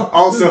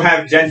also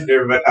have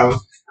gender, but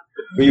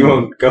we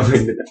won't go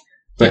into that.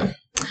 But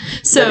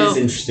So that is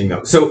interesting,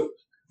 though. So,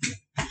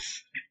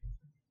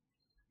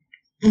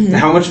 mhm.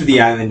 how much of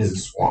the island is a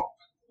swamp?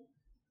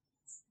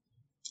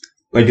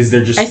 Like, is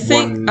there just I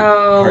think. one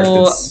part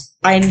that's...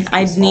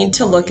 I need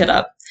to look it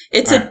up.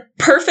 It's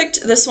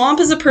the swamp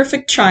is a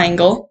perfect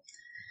triangle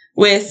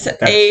with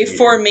a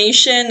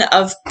formation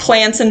of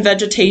plants and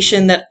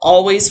vegetation that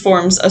always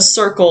forms a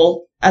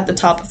circle at the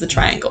top of the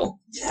triangle.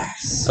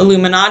 Yes.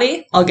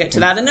 Illuminati, I'll get to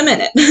that in a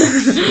minute.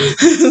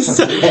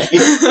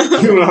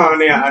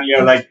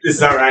 You're like, this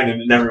is alright,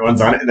 and then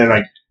everyone's on it, and they're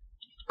like,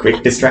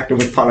 quick, distracted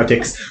with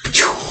politics.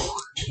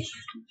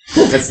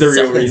 That's the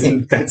real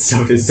reason that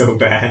stuff is so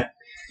bad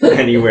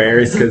anywhere,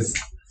 is because...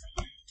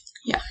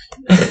 Yeah.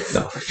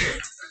 No.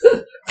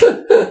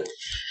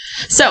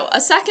 So, a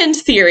second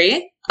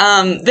theory,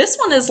 this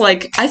one is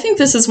like, I think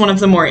this is one of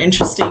the more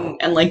interesting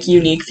and like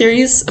unique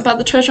theories about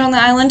the treasure on the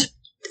island.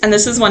 And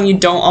this is one you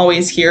don't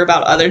always hear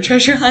about other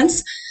treasure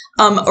hunts.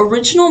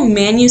 Original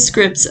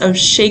manuscripts of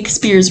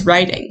Shakespeare's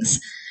writings.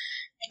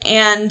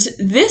 And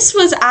this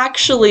was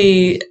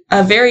actually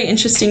a very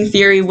interesting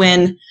theory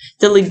when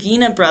the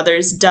Lagina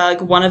brothers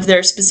dug one of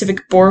their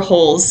specific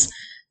boreholes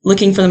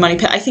looking for the money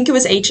pit. I think it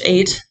was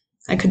H8.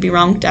 I could be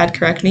wrong. Dad,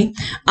 correct me.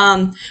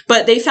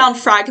 But they found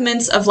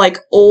fragments of like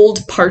old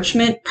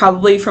parchment,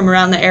 probably from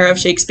around the era of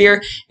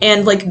Shakespeare,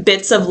 and like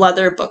bits of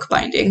leather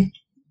bookbinding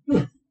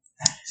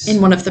in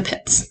one of the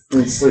pits.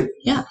 It's like,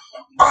 yeah.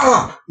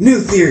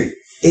 New theory.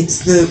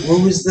 It's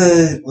what was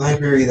the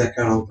library that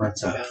got all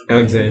burnt up?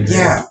 Alexandria.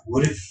 Yeah.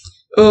 What if?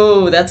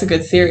 Oh, that's a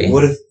good theory.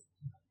 What if,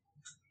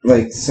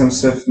 like, some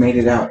stuff made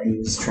it out and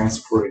was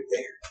transported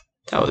there?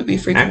 That would be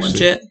freaking Actually,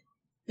 legit.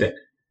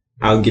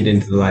 I'll get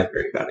into the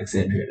library of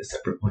Alexandria in a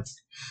separate one.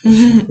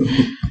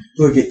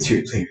 We'll get to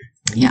it later.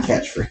 Yeah.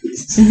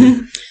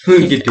 Catchphrase.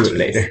 We'll get to it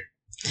later.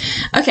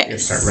 Okay, I'll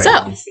start so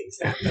writing these things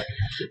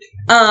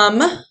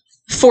down.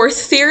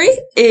 fourth theory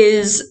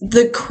is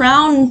the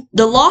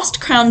lost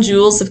crown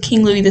jewels of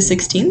King Louis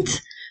XVI,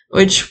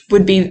 which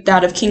would be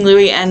that of King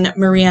Louis and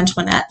Marie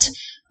Antoinette.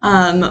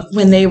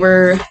 When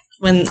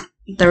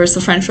there was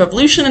the French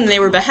Revolution and they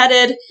were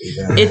beheaded,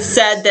 it's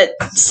said that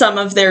some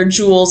of their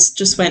jewels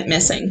just went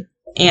missing.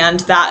 And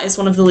that is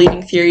one of the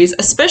leading theories,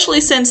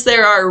 especially since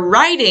there are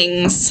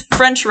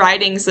French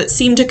writings, that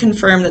seem to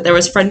confirm that there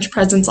was French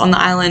presence on the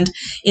island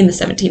in the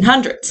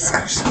 1700s.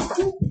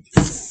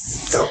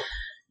 So,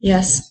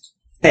 Yes.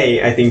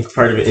 hey, I think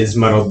part of it is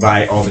muddled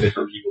by all the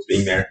different peoples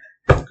being there.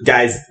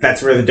 Guys,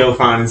 that's where the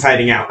Dauphin is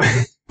hiding out.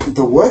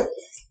 The what?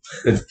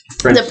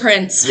 French, The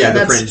prince. Yeah, the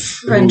That's prince.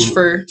 French who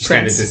for kind of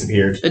prince.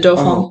 disappeared. The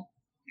Dauphin. Oh.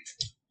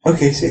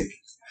 Okay, sick.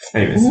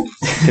 Anyways,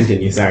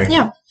 continue, sorry.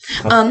 Yeah.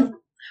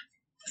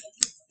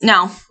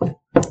 Now,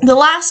 the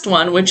last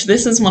one, which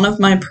this is one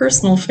of my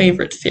personal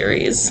favorite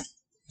theories,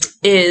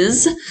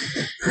 is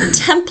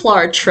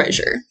Templar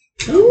treasure.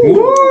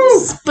 Woo!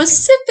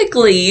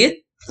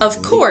 Specifically,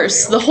 of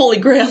course, the Holy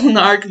Grail and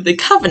the Ark of the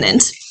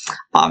Covenant,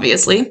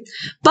 obviously.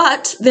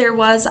 But there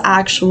was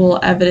actual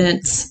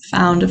evidence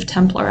found of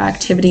Templar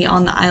activity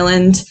on the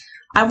island.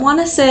 I want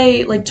to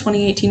say like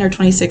 2018 or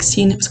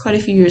 2016. It was quite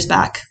a few years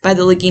back by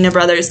the Lagina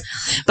brothers.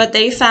 But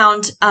they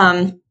found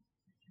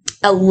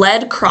a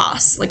lead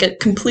cross, like a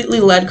completely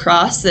lead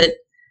cross that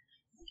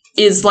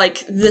is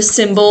like the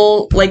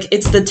symbol, like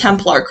it's the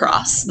Templar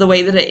cross, the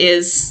way that it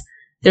is.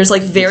 There's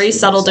like very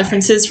subtle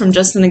differences from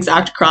just an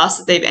exact cross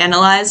that they've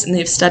analyzed and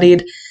they've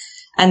studied,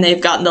 and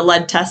they've gotten the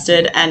lead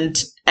tested,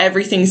 and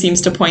everything seems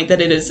to point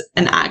that it is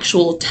an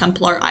actual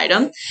Templar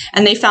item.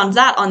 And they found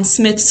that on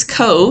Smith's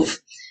Cove,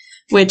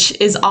 which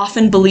is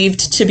often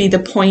believed to be the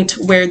point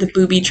where the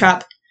booby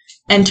trap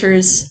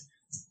enters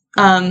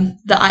the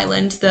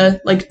island.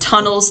 The like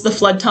tunnels, the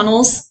flood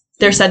tunnels,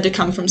 they're said to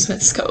come from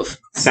Smith's Cove.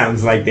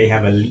 Sounds like they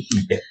have a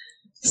lead.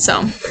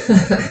 So,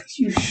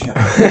 You shut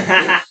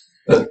up.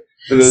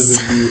 For those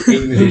of you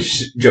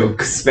English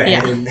jokes fan.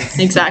 Yeah.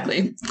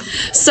 Exactly.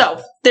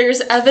 So, there's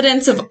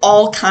evidence of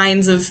all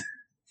kinds of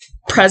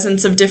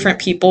presence of different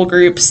people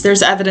groups.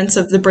 There's evidence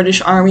of the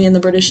British Army and the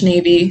British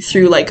Navy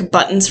through like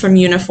buttons from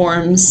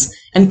uniforms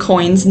and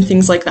coins and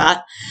things like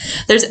that.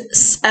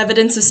 There's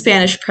evidence of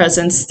Spanish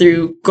presence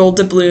through gold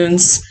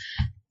doubloons,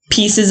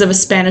 pieces of a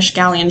Spanish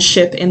galleon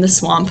ship in the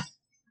swamp.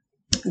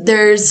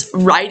 There's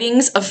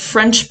writings of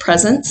French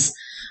presence.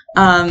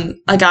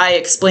 A guy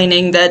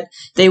explaining that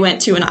they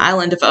went to an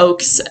island of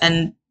oaks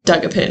and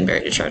dug a pit and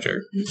buried a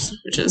treasure,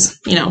 which is,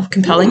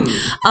 compelling.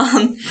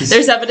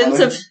 There's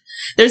evidence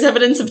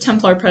of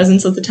Templar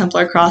presence with the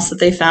Templar cross that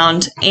they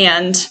found,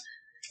 and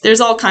there's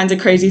all kinds of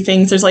crazy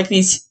things. There's like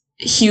these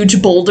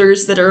huge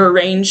boulders that are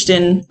arranged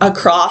in a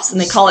cross,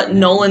 and they call it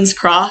Nolan's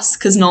cross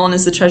because Nolan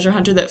is the treasure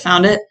hunter that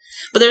found it.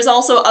 But there's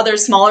also other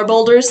smaller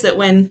boulders that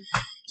when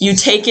you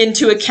take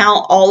into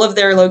account all of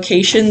their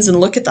locations and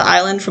look at the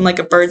island from like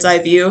a bird's eye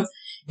view,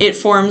 it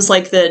forms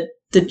like the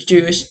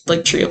Jewish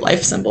like tree of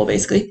life symbol,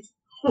 basically.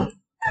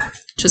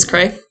 Which is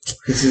cray.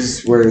 This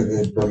is where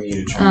the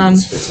Bermuda Triangle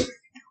is specific.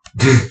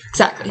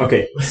 Exactly.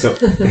 Okay, so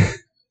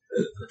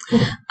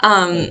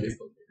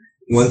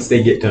once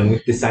they get done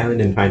with this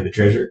island and find the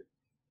treasure,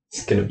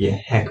 it's gonna be a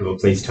heck of a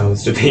place to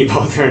host a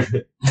paintball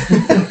tournament.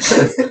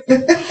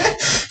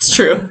 It's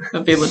true.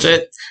 That'd be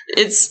legit.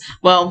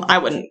 I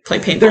wouldn't play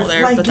paintball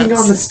there, but flanking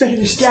on the that's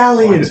Spanish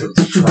galleon.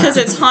 because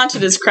it's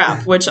haunted as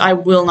crap, which I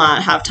will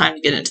not have time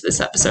to get into this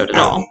episode at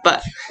all.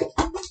 But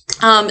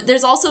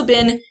there's also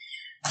been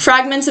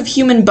fragments of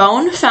human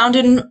bone found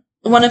in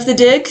one of the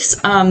digs.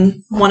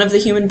 One of the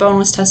human bone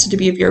was tested to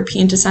be of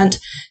European descent.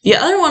 The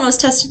other one was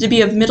tested to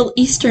be of Middle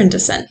Eastern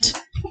descent,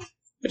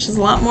 which is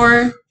a lot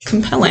more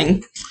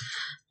compelling.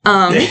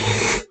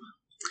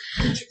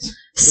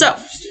 So,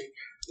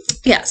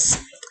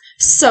 yes.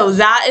 So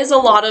that is a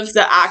lot of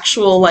the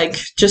actual, like,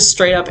 just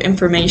straight up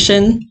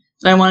information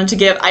that I wanted to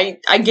give.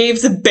 I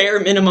gave the bare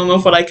minimum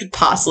of what I could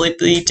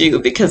possibly do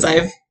because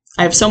I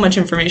have so much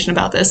information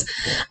about this.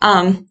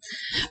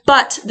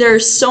 But there are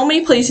so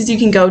many places you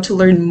can go to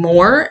learn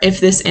more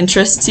if this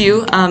interests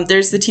you.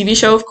 There's the TV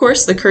show, of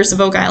course, The Curse of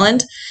Oak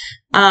Island,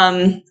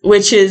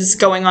 which is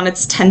going on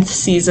its 10th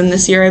season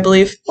this year, I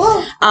believe.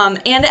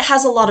 And it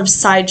has a lot of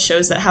side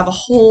shows that have a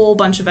whole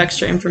bunch of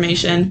extra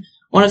information.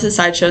 One of the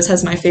side shows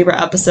has my favorite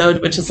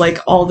episode, which is like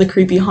all the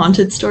creepy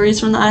haunted stories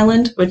from the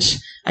island, which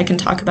I can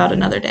talk about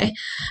another day.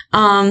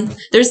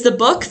 There's the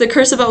book, The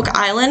Curse of Oak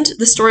Island,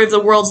 the story of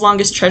the world's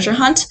longest treasure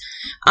hunt.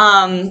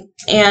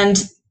 And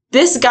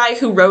this guy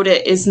who wrote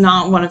it is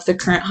not one of the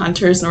current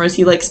hunters, nor is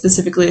he like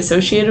specifically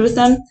associated with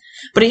them.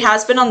 But he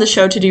has been on the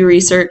show to do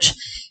research.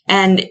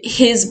 And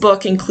his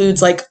book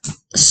includes like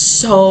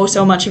so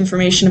much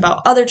information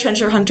about other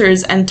treasure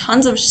hunters and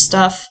tons of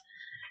stuff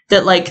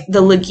that like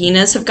the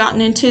Laginas have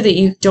gotten into that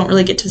you don't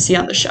really get to see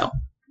on the show.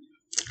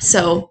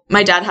 So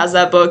my dad has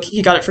that book.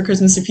 He got it for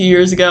Christmas a few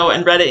years ago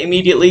and read it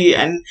immediately,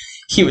 and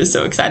he was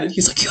so excited.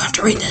 He's like, "You have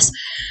to read this."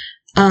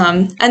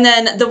 And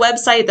then the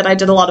website that I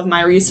did a lot of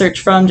my research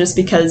from, just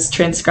because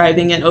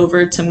transcribing it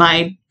over to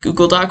my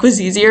Google Doc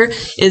was easier,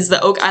 is the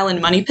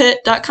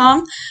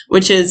OakIslandMoneyPit.com,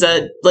 which is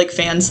a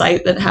fan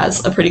site that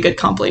has a pretty good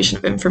compilation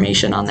of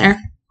information on there.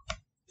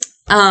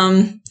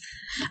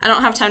 I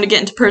don't have time to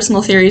get into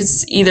personal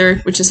theories either,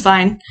 which is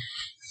fine.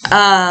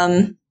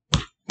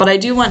 But I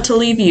do want to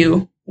leave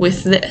you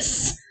with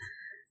this.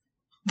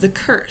 The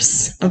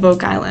Curse of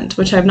Oak Island,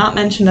 which I've not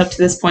mentioned up to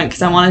this point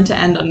because I wanted to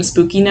end on a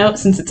spooky note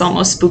since it's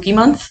almost spooky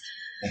month.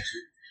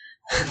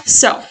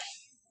 So,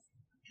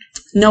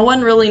 no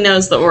one really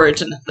knows the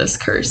origin of this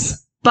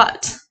curse,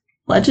 but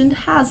legend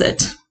has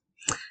it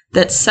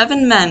that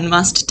 7 men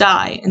must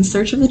die in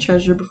search of the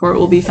treasure before it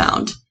will be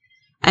found.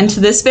 And to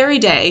this very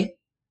day,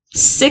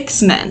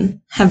 6 men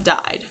have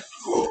died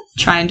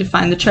trying to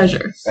find the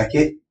treasure.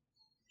 Second.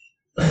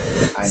 I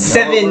know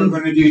 7. what we're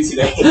going to do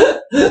today.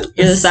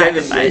 You're the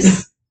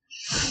sacrifice.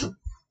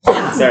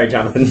 Sorry,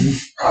 Jonathan.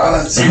 Oh,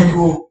 that's so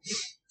cool.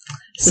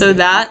 So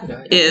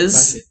that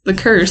is the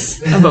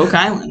Curse of Oak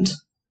Island.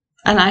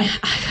 And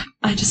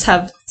I just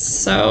have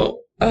so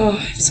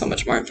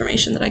much more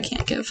information that I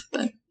can't give.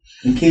 But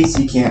In case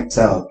you can't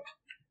tell,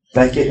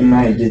 Beckett and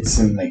I did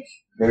some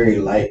very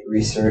light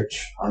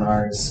research on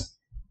ours.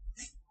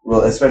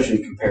 Well,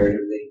 especially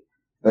comparatively.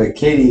 But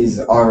Katie's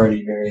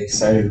already very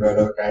excited about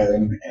Oak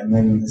Island, and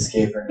then this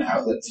gave her an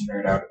outlet to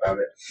nerd out about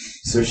it.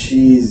 So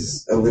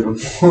she's a little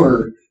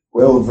more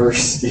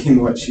well-versed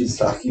in what she's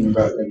talking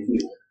about than we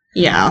are.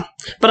 yeah,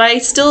 but I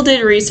still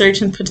did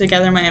research and put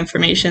together my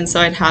information so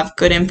I'd have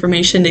good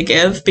information to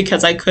give,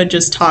 because I could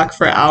just talk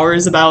for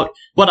hours about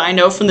what I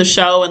know from the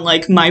show and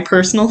my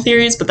personal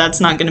theories, but that's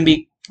not going to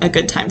be a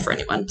good time for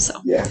anyone. So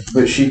Yeah,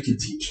 but she could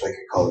teach a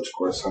college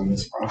course on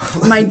this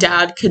probably. my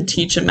dad could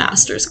teach a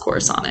master's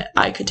course on it.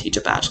 I could teach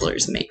a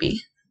bachelor's, maybe.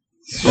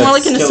 More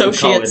like an Still a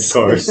associate's.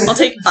 college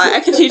course. I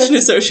could teach an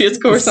associate's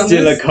course on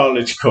Still this. a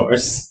college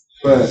course.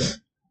 But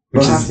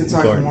we'll Which have is to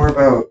talk important. more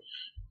about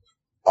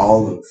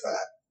all of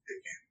that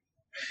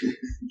again.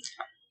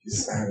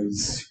 'Cause that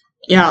was...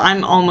 Yeah,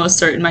 I'm almost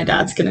certain my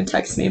dad's going to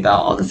text me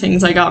about all the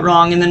things I got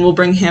wrong, and then we'll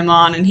bring him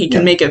on and he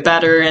can Yeah. make it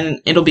better, and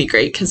it'll be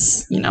great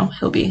because,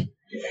 he'll be...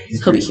 Yeah,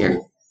 he's He'll be pretty here.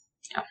 cool.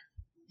 Yeah.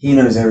 He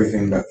knows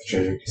everything about the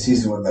treasure because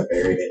he's the one that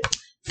buried it.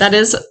 That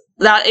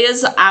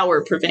is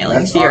our prevailing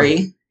That's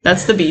theory.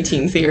 That's the B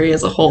team theory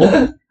as a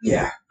whole.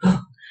 Yeah.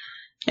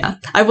 Yeah.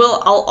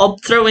 I'll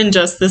throw in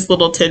just this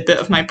little tidbit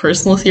of my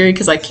personal theory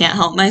because I can't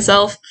help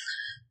myself.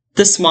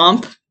 The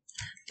swamp.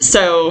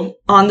 So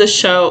on the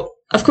show,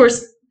 of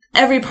course,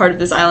 every part of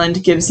this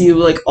island gives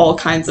you all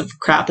kinds of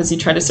crap as you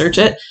try to search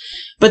it.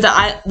 But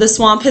the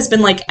swamp has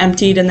been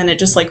emptied, and then it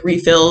just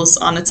refills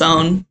on its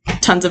own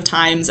tons of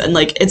times, and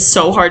it's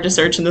so hard to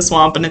search in the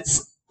swamp, and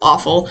it's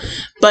awful.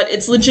 But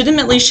it's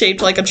legitimately shaped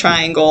like a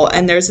triangle,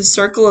 and there's a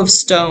circle of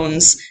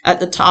stones at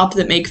the top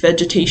that make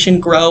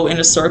vegetation grow in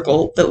a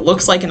circle that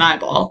looks like an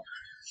eyeball.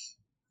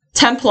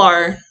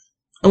 Templar,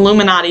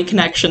 Illuminati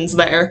connections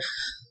there.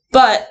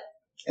 But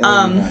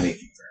Illuminati.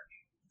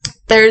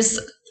 there's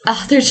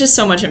just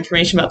so much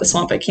information about the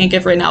swamp I can't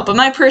give right now. But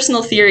my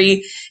personal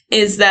theory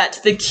is that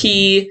the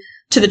key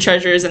to the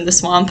treasure is in the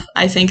swamp.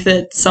 I think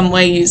that some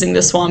way using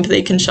the swamp,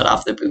 they can shut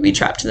off the booby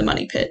trap to the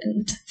money pit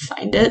and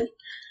find it.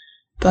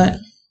 But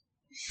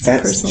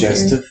That's personal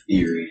just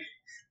theory.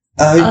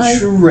 a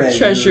theory. A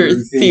treasure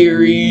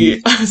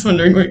theory. I was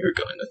wondering where you were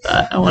going with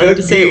that. I wanted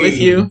to say it with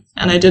you,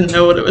 and I didn't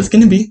know what it was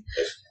going to be.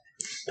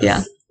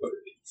 Yeah.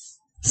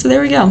 So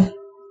there we go.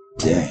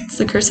 Dang, It's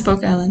the Curse of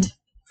Oak Island.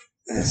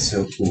 that's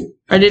so cool.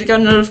 Ready to go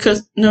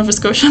to Nova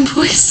Scotia,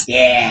 boys?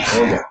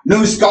 Yeah.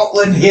 New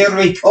Scotland, here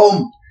we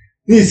come.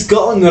 New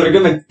Scotland are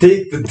gonna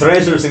take the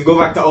treasures and go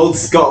back to old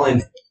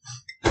Scotland.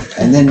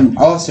 And then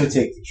also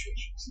take the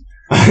treasures.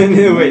 I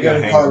knew We it.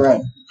 go to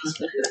Colorado.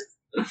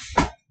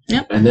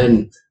 And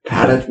then,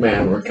 Paddock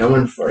Man, we're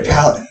coming for you.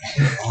 Palette.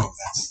 Oh,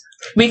 that's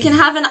We can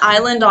have an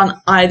island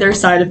on either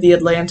side of the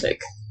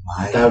Atlantic.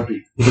 my... That would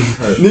be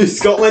perfect. New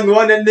Scotland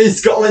 1 and New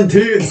Scotland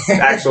 2.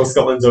 Actual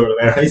Scotland's over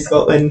there. Hi,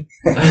 Scotland.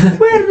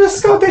 We're the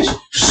Scottish.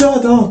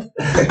 Shut up.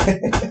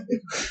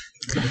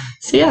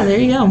 So yeah, there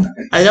you go.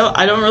 I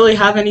don't really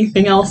have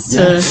anything else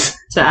to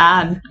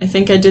add. I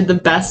think I did the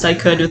best I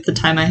could with the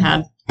time I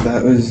had.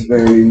 That was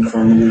very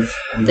informative.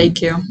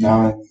 Thank you.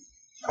 Now,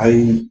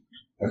 I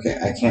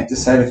can't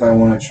decide if I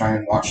want to try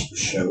and watch the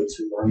show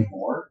to learn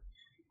more,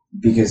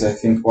 because I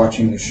think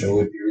watching the show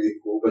would be really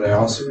cool, but I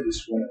also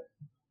just want to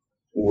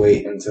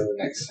wait until the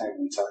next time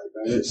we talk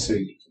about it so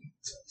you can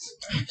tell us.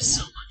 I have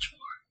so much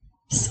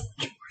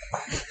more.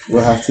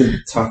 We'll have to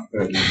talk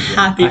about it again.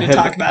 Happy to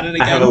talk about it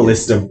I have a again.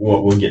 list of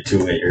what we'll get to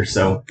later,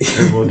 so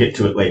we'll get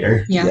to it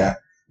later. Yeah.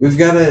 We've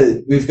got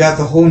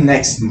the whole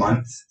next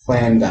month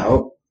planned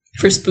out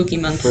For Spooky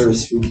Month. for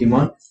Spooky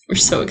Month. We're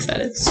so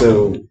excited.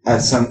 So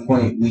at some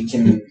point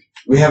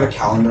we have a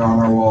calendar on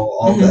our wall.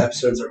 All the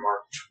episodes are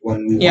marked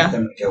when we Yeah. want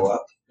them to go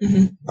up.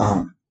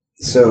 Mhm.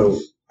 So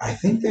I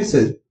think there's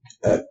an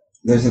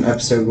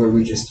episode where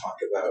we just talk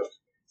about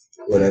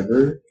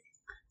whatever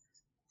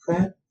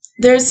plan.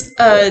 There's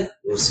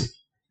We'll see.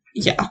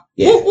 Yeah.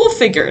 Yeah. We'll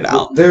figure it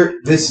out.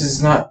 This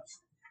is not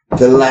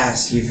the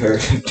last you've heard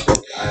of Dog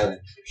Island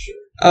for sure.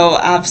 Oh,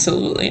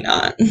 absolutely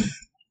not.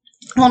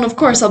 Well, and of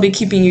course, I'll be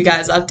keeping you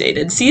guys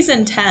updated.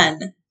 Season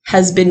 10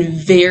 has been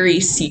very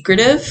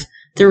secretive.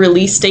 The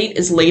release date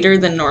is later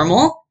than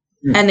normal,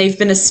 and they've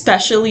been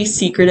especially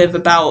secretive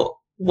about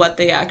what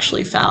they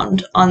actually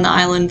found on the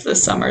island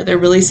this summer. They're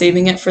really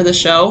saving it for the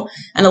show,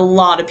 and a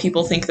lot of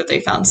people think that they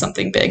found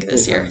something big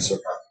this year. So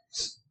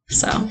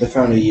They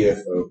found a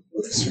UFO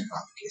with a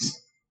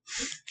sarcophagus.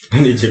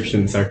 An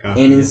Egyptian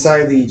sarcophagus. And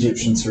inside the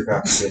Egyptian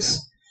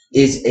sarcophagus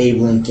is Abe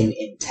Lincoln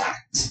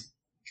intact.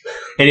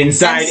 And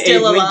inside And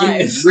still Abe Lincoln,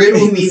 alive.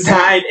 Riddle me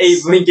inside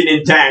Abe Lincoln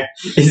intact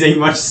is a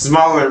much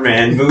smaller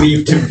man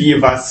believed to be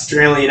of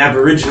Australian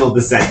Aboriginal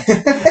descent.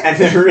 And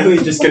they're really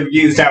just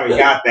confused how he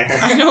got I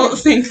there. don't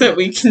think that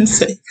we can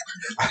say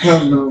I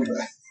don't know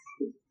that.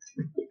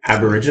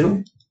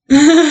 Aboriginal is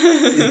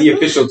that. the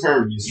official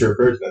term used to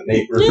refer to them.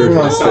 They refer to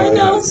Yeah, themselves I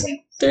know. as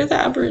They're the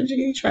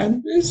Aborigine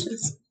tribe. It's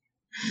just...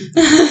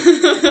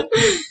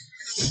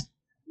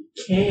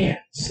 Can't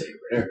say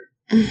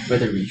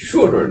whether we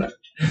should or not.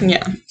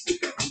 yeah.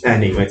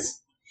 Anyways.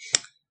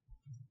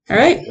 All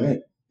right. Right.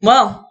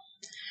 Well,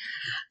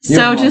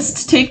 so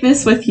just take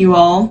this with you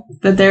all,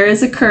 that there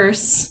is a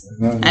curse,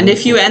 and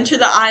if you enter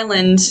the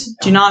island,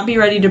 do not be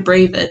ready to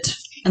brave it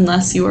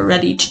unless you are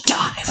ready to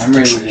die. I'm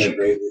ready to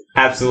brave it.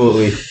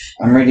 Absolutely.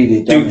 I'm ready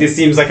to dumb Dude, this it.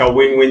 seems like a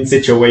win-win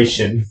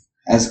situation.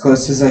 As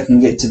close as I can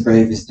get to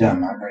brave is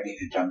dumb. I'm ready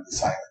to dumb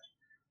this island.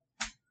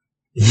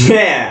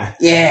 Yeah.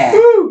 Yeah!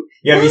 Woo!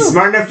 You gotta be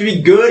smart enough to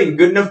be good and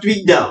good enough to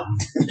be dumb.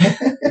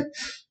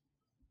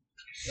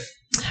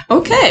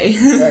 Okay.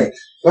 Right.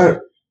 But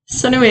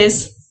So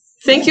anyways,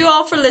 thank you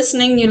all for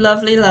listening, you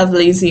lovely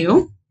lovelies,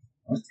 you.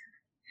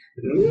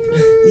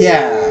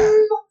 yeah.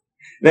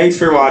 Thanks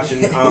for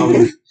watching.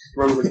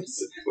 Remember to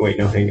wait,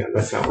 no, hang on.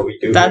 That's not what we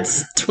do.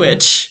 That's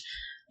Twitch.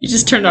 You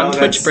just turned on No,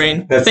 Twitch that's-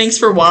 brain. that's Thanks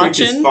for Twitch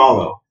is watching.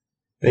 follow.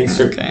 Thanks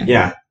for Okay.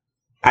 yeah.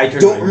 I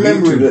turned Don't on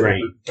remember YouTube to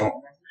brain. Don't.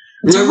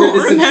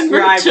 Don't remember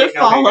subscribe. to Wait,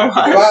 no, hang follow on. us.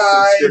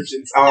 Bye.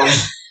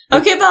 Subscriptions.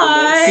 Okay,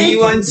 bye. See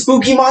you on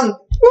Spooky Month.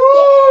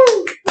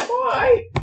 Bye.